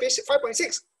the surface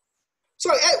 5.6. So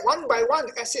I add one by one,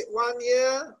 acid 1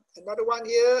 here, another 1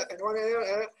 here, and 1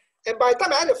 here, and by the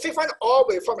time I add the 5th one, all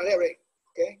will form like that already.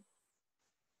 Okay.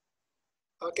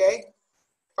 Okay.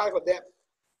 5 of them.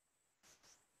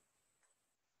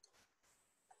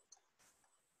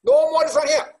 No more this one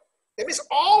here. That means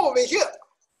all will be here.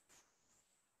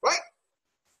 Right?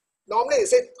 Normally they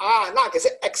say, now I can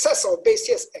say excess of base.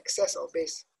 Yes, excess of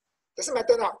base. Doesn't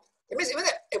matter now. That means even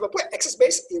if I put excess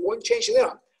base, it won't change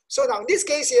now. So now in this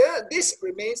case here, this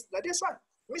remains like this one.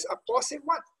 It means a positive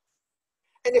 1.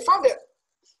 And they found that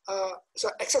so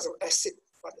excess of acid.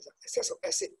 What is that? Excess of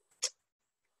acid.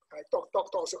 I talk.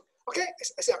 So okay,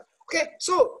 okay.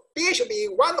 So pH should be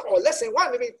 1 or less than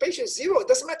 1. Maybe pH is 0. It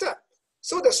doesn't matter.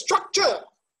 So the structure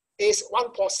is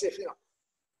 1 positive.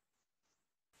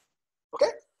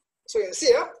 Okay. So you can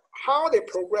see how they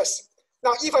progress.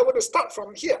 Now, if I were to start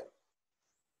from here,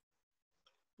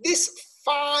 these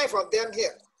 5 of them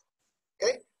here,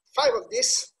 okay, 5 of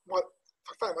this, 5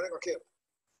 okay,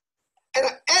 and I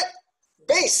add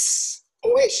base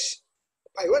OH.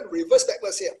 I went reverse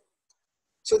backwards here.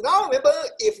 So now remember,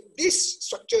 if this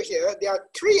structure here, there are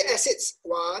 3 acids.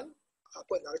 1, I'll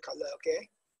put another color, okay.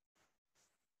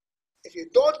 If you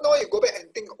don't know, you go back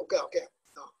and think, okay.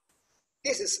 No.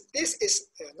 This is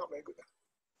not very good.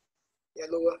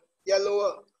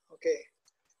 Yellower, okay.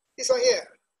 This one here,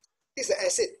 this is the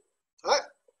acid, right?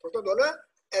 Proton donor,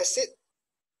 acid.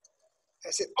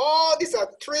 All these are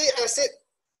 3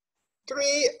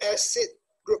 acid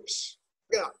groups.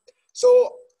 Okay.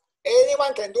 So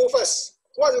anyone can do first.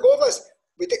 Who wants to go first?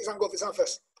 We take some, go for some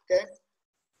first. Okay,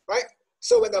 right?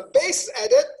 So when the base is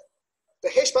added, the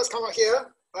H plus come out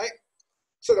here, right?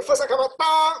 So the first one come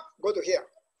out, go to here.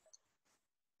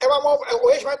 And one more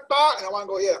OH, and I want to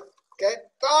go here. Okay,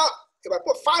 if I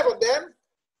put 5 of them,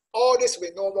 all this will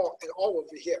be no more, and all will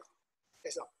be here.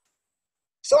 That's all.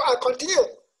 So I'll continue.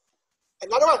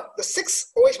 Another one, the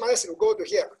 6 OH minus will go to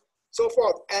here, so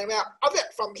forth. And when after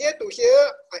that, from here to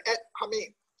here, I add how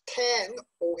many? 10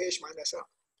 OH minus.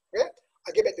 Okay,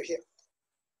 I get back to here.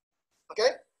 Okay,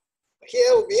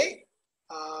 here will be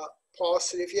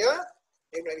positive here,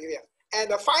 negative here. And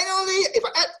finally, if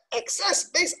I add excess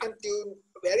base until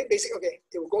very basic, okay,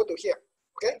 it will go to here.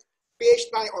 Okay, pH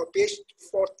 9 or pH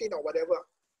 14 or whatever.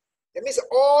 That means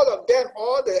all of them,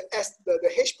 all the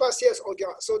H plus here is all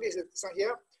given. So this is some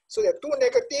here. So there are 2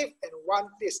 negative and 1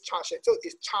 is charged. So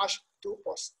it's charged 2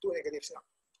 negatives now.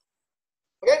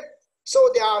 Okay, so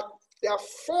there are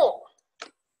 4.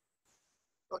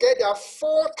 Okay, there are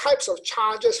 4 types of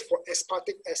charges for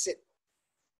aspartic acid.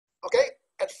 Okay,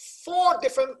 at 4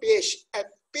 different pH. At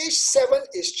pH 7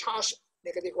 is charged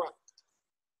negative 1.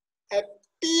 At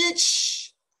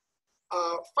pH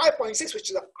 5.6,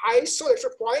 which is the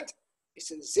isoelectric point, is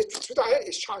Zwitterion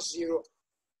is charged 0.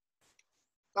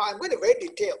 Now I'm going to very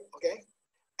detail. Okay,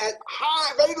 at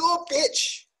very low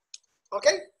pH.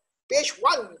 Okay, pH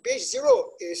 1, pH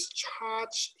 0 is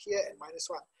charged here at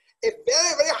 -1. A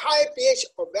very, very high pH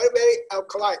or very, very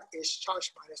alkaline is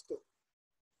charged -2.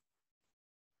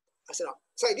 I said,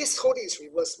 so this whole thing is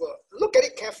reversible. Look at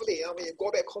it carefully. When you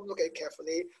go back home, look at it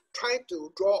carefully. Try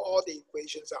to draw all the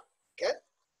equations up. Okay?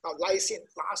 Now, lysine,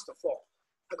 last of all.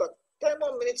 I got 10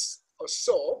 more minutes or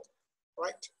so,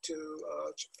 right, to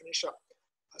finish up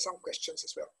some questions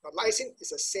as well. Now, lysine is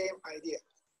the same idea.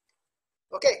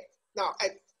 Okay, now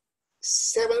at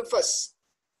 7 first.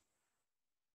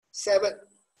 7.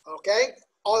 Okay,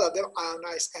 all of them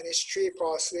ionized, NH3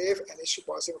 positive, NH3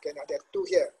 positive. Okay, now there are 2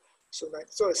 here. So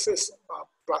this is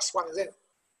 +1, isn't it?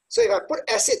 So if I put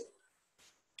acid,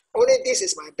 only this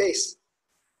is my base.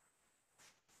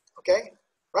 Okay,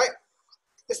 right?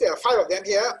 There are 5 of them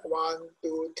here. 1,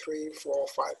 2, 3, 4,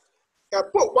 5. If I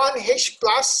put 1 H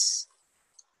plus,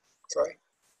 sorry.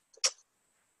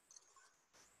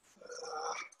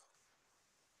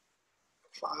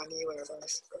 Funny when I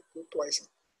do twice.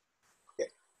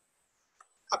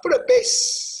 I put a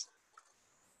base.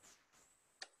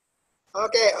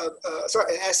 Okay,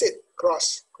 sorry, an acid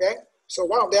cross. Okay, so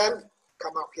one of them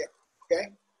come out here.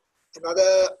 Okay,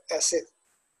 another acid.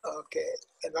 Okay,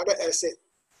 another acid.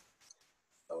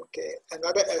 Okay,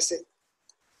 another acid.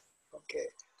 Okay,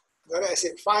 another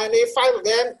acid. Finally, 5 of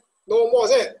them, no more,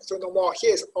 isn't it? So no more.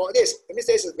 Here's all this. That means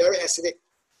this is very acidic.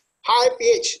 High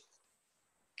pH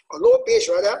or low pH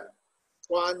rather,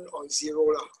 1 or 0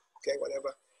 lah. Okay,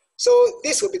 whatever. So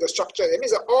this will be the structure. That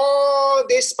means that all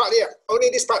this part here, only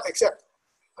this part except.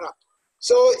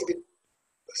 So if it,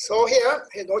 so here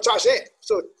no charge there.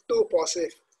 So 2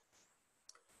 positive.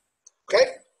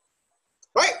 Okay.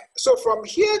 Right, so from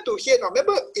here to here, now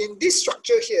remember in this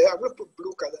structure here, I'm going to put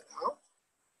blue color now.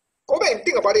 Go back and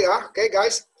think about it, okay,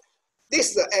 guys. This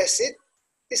is the acid,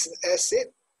 this is an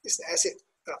acid, this is an acid.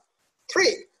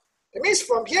 3. That means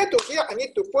from here to here, I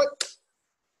need to put,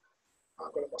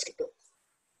 I've got a mosquito.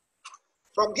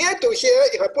 From here to here,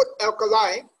 if I put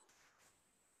alkali,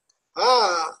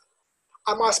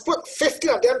 I must put 15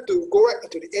 of them to go right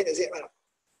into the end, is it?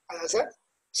 Understand?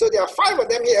 So there are 5 of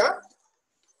them here.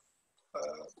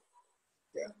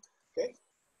 Yeah, okay,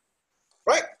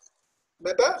 right,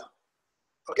 remember,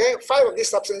 okay, 5 of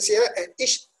this substance here, and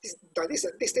each, this is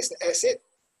an acid,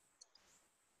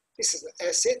 this is an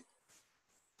acid,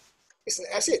 this is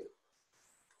an acid,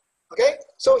 okay,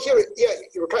 so here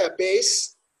you require a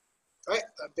base, right,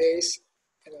 a base,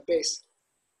 and a base.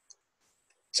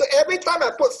 So every time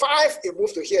I put 5, it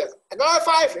moves to here, another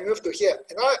 5, it moves to here,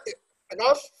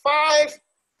 another 5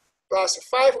 plus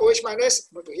 5 OH minus,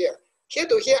 move to here. Here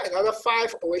to here, another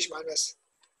 5 OH minus.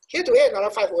 Here to here, another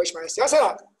 5 OH minus. That's it.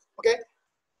 Okay.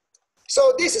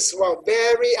 So this is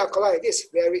very alkali. This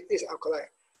is alkali.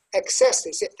 Excess,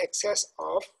 they say excess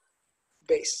of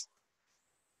base.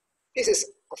 This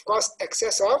is, of course,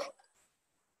 excess of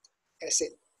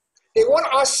acid. They won't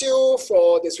ask you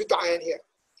for the Zwitterion here.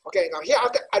 Okay, now here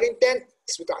after adding 10,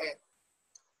 Zwitterion.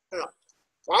 No.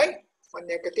 Why? 1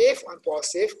 negative, 1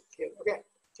 positive. Here, okay.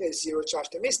 Here is 0 charge.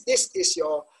 That means this is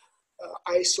your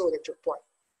isoelectric point.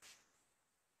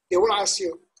 They will ask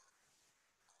you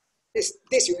this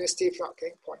unity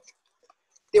point.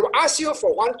 They will ask you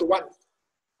for 1 to 1,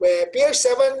 where pH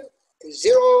 7 is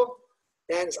 0,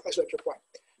 then it's isoelectric point.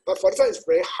 But for this one, it's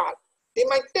very hard. They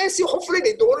might test you. Hopefully,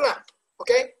 they don't lah.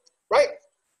 Okay, right?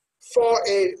 For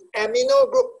a amino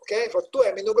group, okay, for 2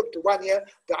 amino group to 1 here,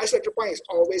 the isoelectric point is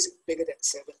always bigger than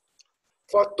 7.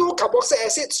 For 2 carboxylic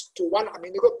acids to 1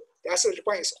 amino group, the isoelectric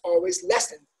point is always less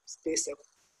than base 7.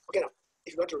 Okay, now,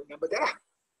 if you want to remember that.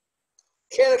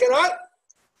 Can or cannot?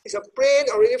 Is your brain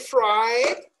already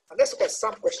fried? And let's look at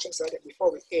some questions like that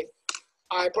before we end.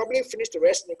 I probably finish the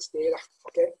rest next day.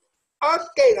 Okay.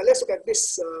 Okay, now let's look at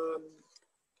this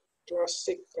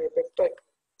classic peptide.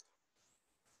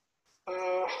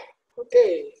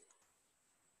 Okay.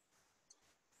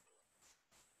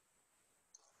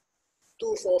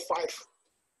 2, 4, 5.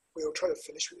 We'll try to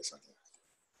finish with this one here.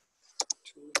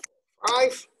 2, 4,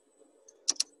 5.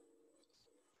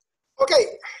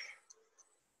 Okay.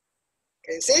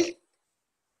 Can you see?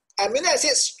 Amino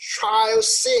acids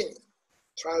triosine.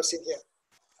 Triosine here.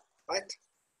 Right?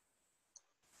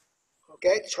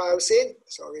 Okay, triosine.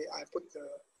 Sorry, I put the,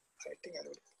 I think I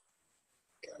don't.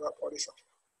 Okay, I rub all this off.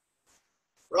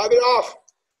 Rub it off.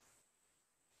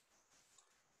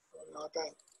 Another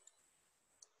time.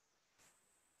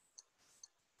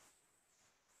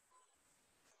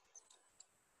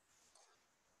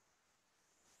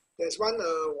 There's one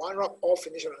rub all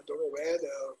finish, and I don't know where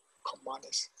the command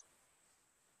is.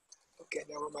 Okay,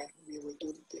 never mind. We will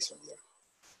do this one here.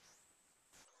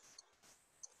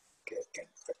 Okay,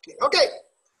 okay.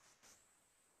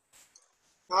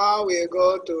 Now we'll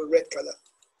go to red color.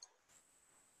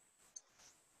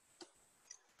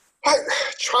 Right,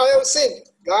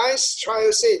 triosine, guys,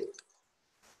 triosine.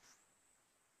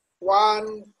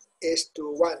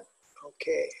 1:1.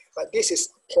 Okay, but this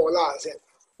is polar, isn't it?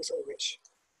 It's orange.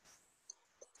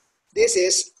 This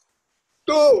is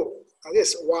 2. And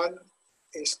this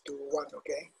 1:1.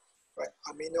 Okay, right?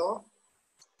 Amino.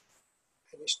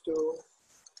 And it's 2.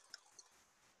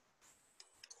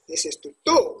 This is to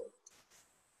 2.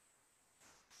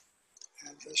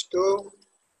 And H2.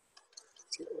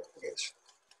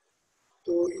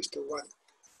 2:1.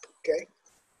 Okay.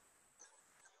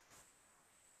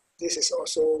 This is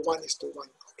also 1:1.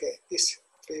 Okay. This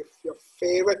is your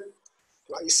favorite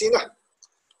lysine.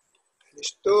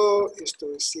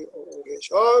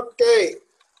 H2:COOH. Okay.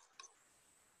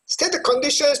 State the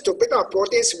conditions to break down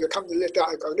proteins. We'll come to later.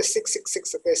 I got this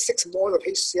 666. Okay, 6 moles of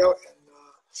HCl and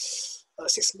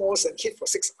 6 moles and heat for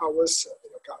 6 hours.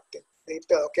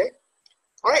 Later. Okay.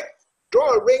 All right.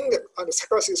 Draw a ring on the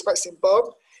saccharose is quite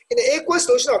simple. In the aqueous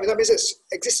solution of amino acids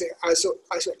existing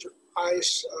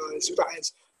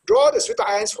Zwitterions. Draw the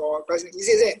Zwitterions for glycine.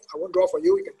 Easy, isn't it? I won't draw for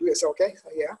you. You can do yourself, okay? So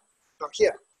here. Now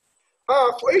here.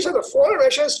 For each of the following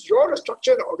reactions, draw the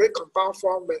structure of the organic compound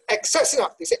formed when excess,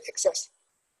 they say excess.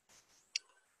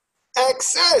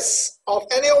 Excess of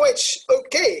NaOH.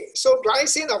 Okay, so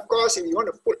glycine, of course, if you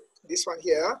want to put this one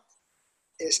here,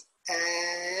 is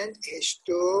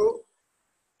NH2,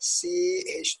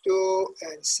 CH2,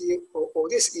 and COO.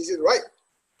 This is easy to write.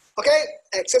 Okay,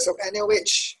 excess of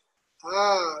NaOH.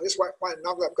 This one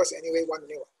not because anyway, one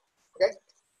anyway. Okay,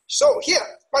 so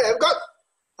here, what I've got?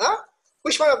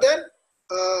 Which one of them?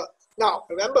 Now,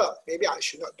 remember, maybe I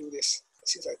should not do this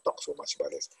since I talk so much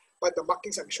about this. But the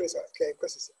markings, I'm sure is okay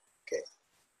because it's okay.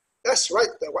 Let's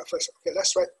write the what first. Okay,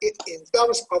 let's write it in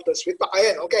terms of the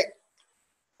Zwitterion. Okay,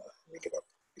 make it a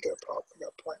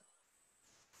point.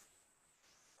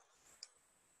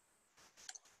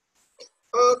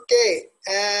 Okay,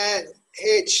 and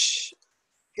H,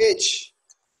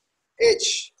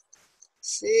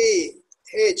 C,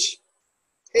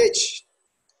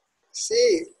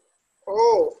 C,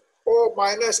 O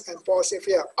minus and positive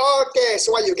here. Okay,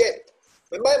 so what you get?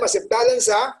 Remember, it must be balance,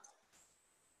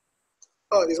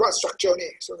 Oh, this is what structure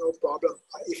only, so no problem.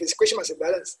 If it's equation, must be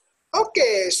balance.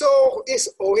 Okay, so it's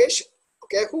OH.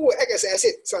 Okay, who will act as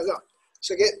acid?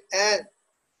 So get N,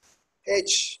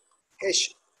 H,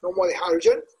 no more the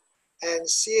hydrogen, and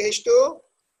CH2,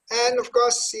 and of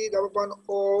course C double bond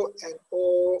O and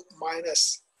O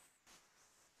minus.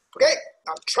 Okay,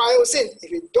 now triosine. If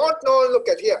you don't know, look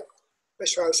at here.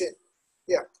 Let's triosine.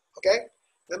 Yeah, okay.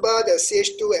 Remember the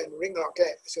CH2 and ring,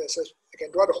 okay. So I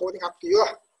can draw the whole thing up to you.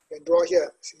 You can draw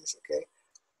here. Okay.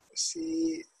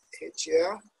 CH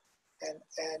here and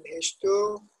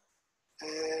NH2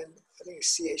 and I think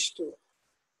it's CH2.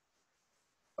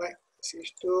 Right,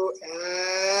 CH2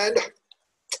 and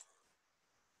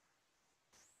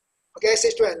okay,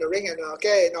 CH2 and the ring and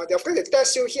okay. Now they're going to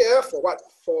test you here for what?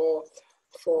 For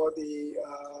the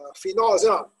phenols,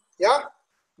 yeah.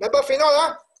 Remember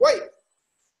phenol, Wait.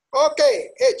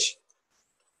 Okay, H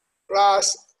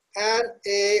plus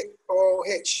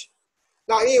NaOH.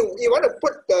 Now you want to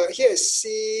put the here is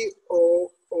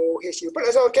COOH. You put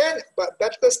as well can, but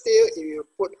better still if you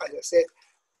put, as I said,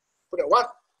 put a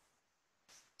what?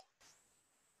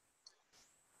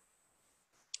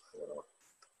 I don't know.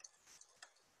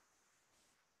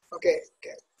 Okay.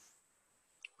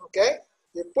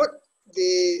 You put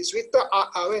the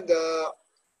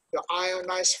the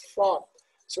ionized form.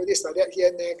 So this like that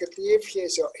here negative.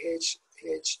 Here's your H.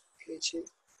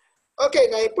 Okay,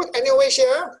 now you put NaOH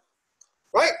here,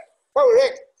 right? What will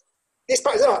react? This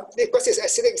part is not. This part is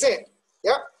acidic, isn't it?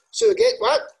 Yeah. So you get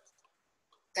what?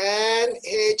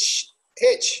 NH.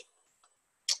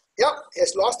 Yeah, it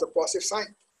has lost the positive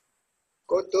sign.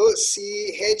 Go to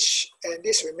CH and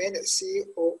this remains at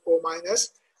COO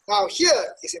minus. Now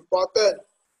here is important.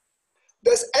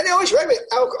 Does NaOH react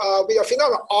with a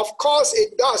phenol? Of course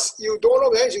it does. You don't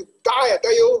know, then you die, I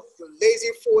tell you. You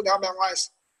lazy fool, now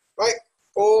memorize. Right?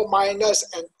 O minus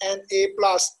and Na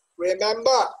plus.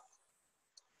 Remember.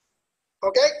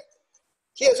 Okay?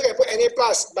 Here also you can put Na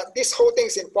plus, but this whole thing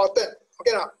is important.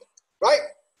 Okay now? Right?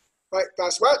 Right,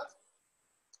 plus what?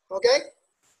 Okay?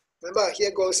 Remember,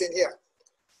 here goes in here.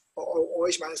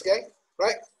 OH minus, okay?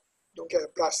 Right? Don't get a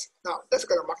plus. Now, let's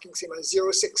look at the marking scheme.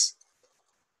 0,6.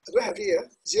 I don't have it here.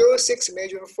 0,6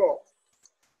 measurement 4.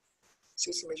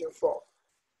 6 measurement 4.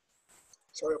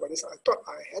 Sorry about this. I thought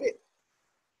I had it.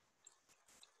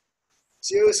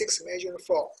 0,6 measurement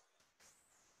 4.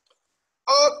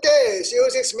 Okay,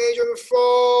 0,6 measurement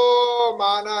 4.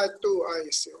 Mana 2. I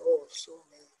see. Oh, so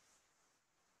many.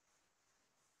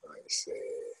 I see.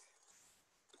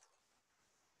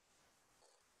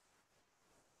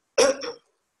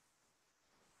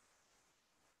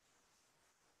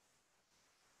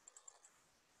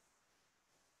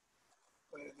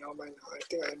 Never mind. I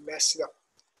think I messed it up.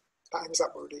 Time's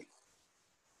up already.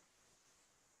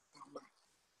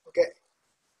 Okay.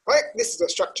 Right. This is the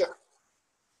structure.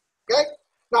 Okay.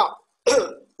 Now,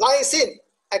 lysine,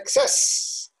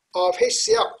 excess of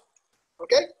HCl.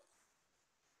 Okay.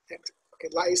 Okay.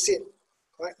 Lysine.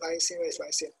 Right. Lysine. Where is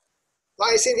lysine?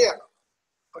 Lysine here.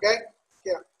 Okay.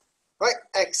 Here. Right.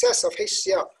 Excess of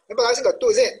HCl. Remember, lysine got 2,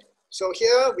 is it? So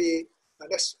here we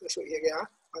let's put here again.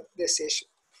 This is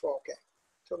 4. Okay.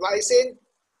 So lysine,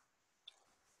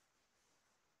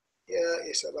 here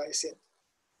is a lysine.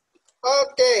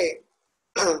 Okay.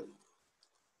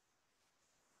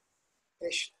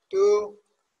 H2.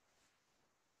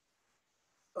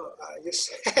 Oh, I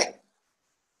just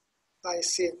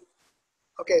lysine.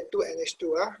 Okay, 2 NH2.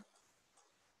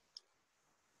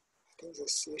 think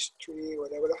it's CH3,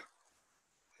 whatever.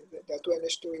 There are two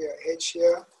NH2 here, H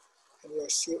here, and here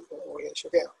COOH.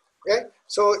 Okay. Okay.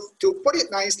 So to put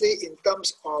it nicely in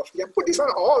terms of, you can put this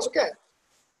one also can.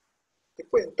 You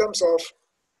put in terms of,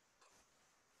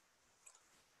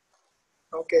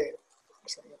 okay.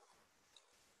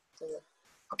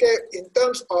 Okay, in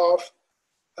terms of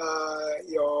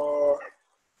your,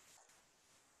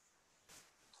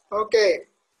 okay,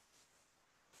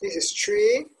 this is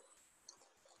 3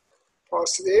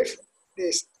 positive,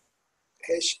 this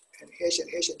H and H and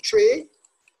H and 3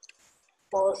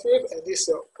 positive, and this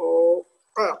is O,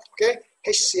 okay,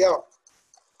 HCl.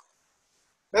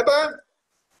 Remember,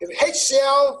 if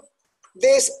HCl,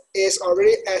 this is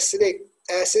already acidic,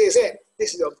 is it?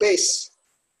 This is your base.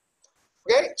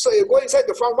 Okay, so you go inside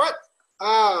to form what?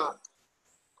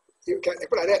 You can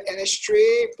put like that,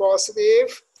 NH3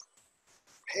 positive,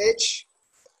 H,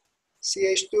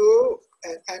 CH2,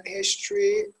 and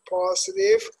NH3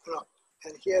 positive,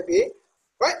 and here be,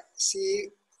 right?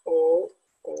 COOH.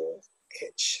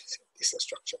 This is the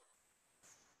structure.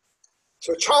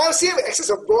 So triazine with excess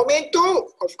of bromine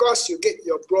too, of course you get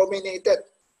your brominated.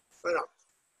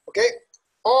 Okay,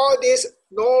 all this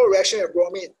no reaction with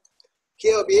bromine.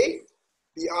 Here will be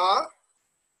Br,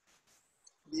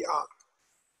 Br.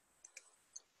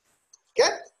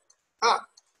 Okay?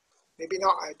 Maybe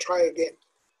now I try again.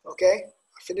 Okay?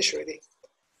 I finished already.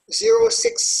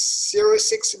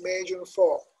 06 May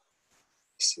 4.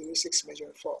 06 May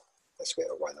 4. Let's wait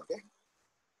a 1, okay?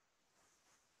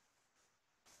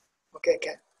 Okay,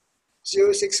 can.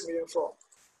 06 May 4.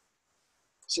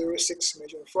 06 May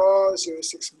 4,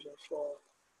 06 May 4.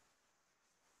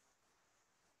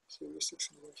 06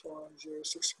 May 4,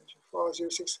 06 May 4,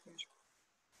 06 May 4.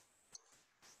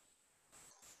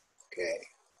 Okay.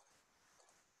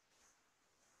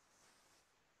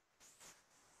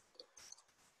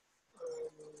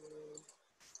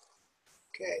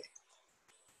 Okay.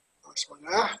 Last one,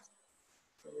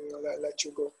 let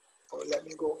you go, or let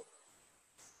me go.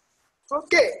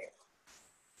 Okay.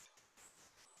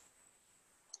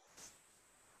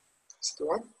 That's the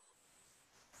one.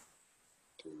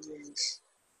 2 rings.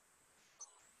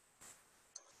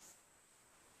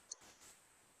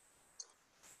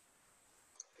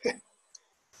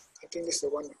 I think this is the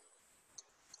one.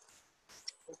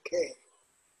 Okay.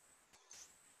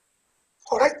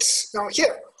 All right. Now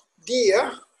here, D.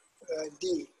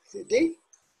 D. Is it D?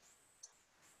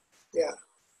 Yeah.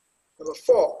 Number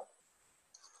 4.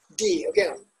 D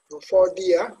again. Number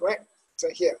 4D. Right. So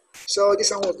here. So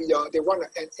this one will be the one Na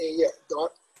here.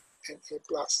 Dot Na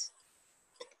plus.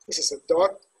 This is a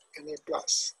dot Na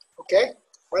plus. Okay.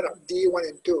 Why not D1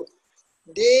 and 2?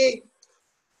 D.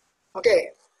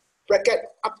 Okay. Bracket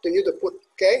up to you to put.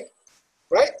 Okay.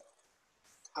 Right.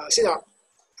 See now.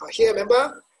 Here,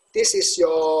 remember, this is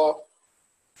your.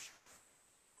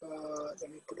 Let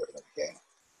me put it here.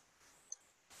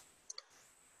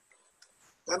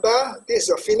 Remember, this is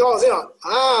your phenols, you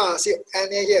know. See Na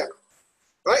here,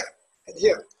 right? And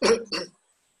here.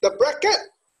 The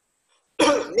bracket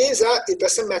means that it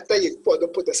doesn't matter, you put or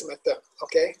don't put, doesn't matter.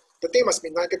 Okay? The thing must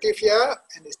be negative here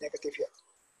and it's negative here.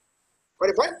 Got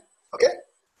the point? Okay?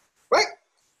 Right?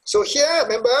 So here,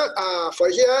 remember, for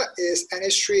here is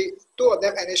NH3, 2 of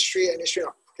them NH3, NH3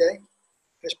 not. Okay?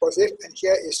 NH positive, and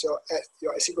here is your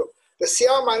acid group. The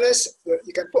Cl minus,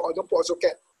 you can put or don't put also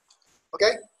can.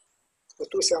 Okay? The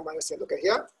 2 Cl minus here. Look at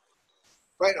here.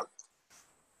 Right now.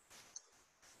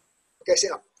 Okay, see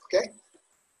now. Okay?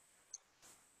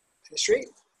 NH3.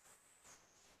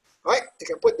 Right? You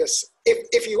can put this.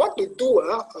 If you want to do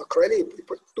correctly, you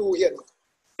put 2 here now.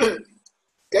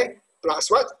 Okay? Plus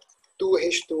what?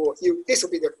 2H2O. This will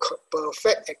be the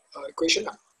perfect equation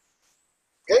now.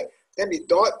 Okay? Then be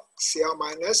dot Cl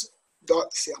minus,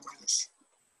 dot Cl minus.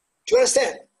 Do you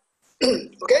understand?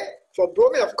 Okay? For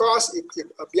bromine, of course, if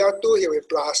Br2 here with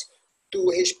plus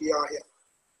 2HBr here.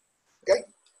 Okay?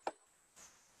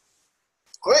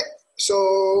 Alright, so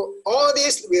all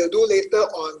this we'll do later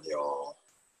on your,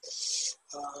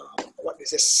 what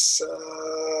is this,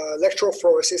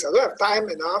 electrophoresis. I don't have time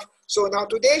enough. So now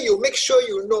today you make sure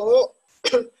you know,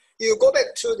 you go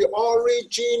back to the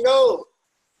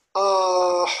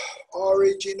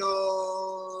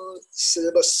original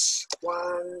syllabus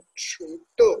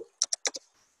 132.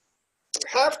 You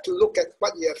have to look at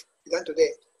what you have done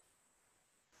today.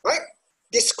 Right?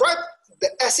 Describe the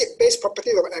acid-base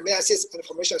property of amino acids and the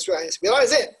formation of Zwitterions.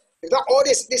 Realize it. We've done all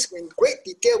this in great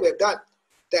detail we have done.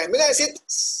 The amino acid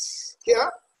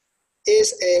here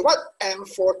is a what?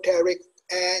 Amphoteric,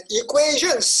 and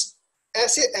equations,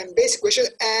 acid and base equation,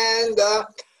 and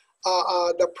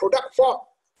the product form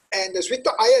and the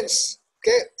Zwitterions.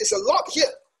 Okay, it's a lot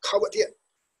here. covered here.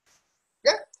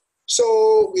 Okay,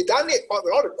 so we done it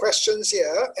with all the questions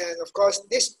here, and of course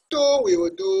these two we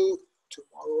will do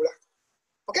tomorrow.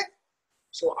 Okay,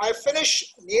 so I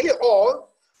finished nearly all.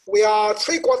 We are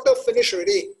 3/4 finished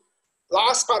already.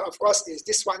 Last part, of course, is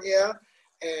this one here,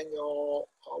 and your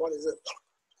what is it?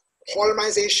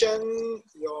 Polymerization,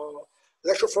 your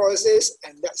electrophoresis,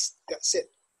 and that's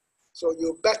it. So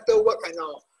you better work right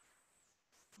now.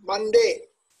 Monday,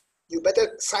 you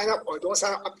better sign up or don't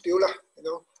sign up to you lah. You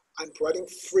know, I'm providing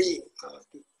free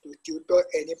to tutor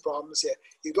any problems here.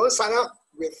 You don't sign up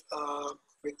with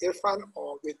Irfan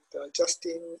or with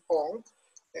Justin Ong,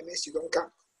 that means you don't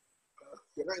come.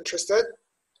 You're not interested.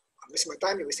 I'm wasting my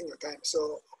time. You're wasting your time.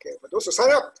 So okay, for those who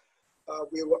sign up, I'll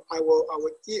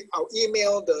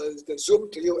email the Zoom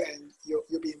to you, and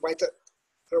you'll be invited.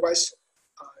 Otherwise,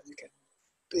 you can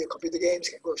play computer games,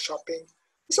 you can go shopping.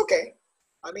 It's okay.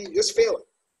 I mean, you just fail.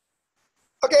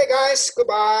 Okay, guys,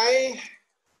 goodbye.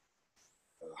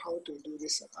 How to do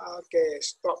this? Okay,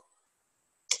 stop.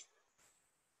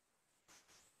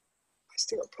 I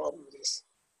still have a problem with this.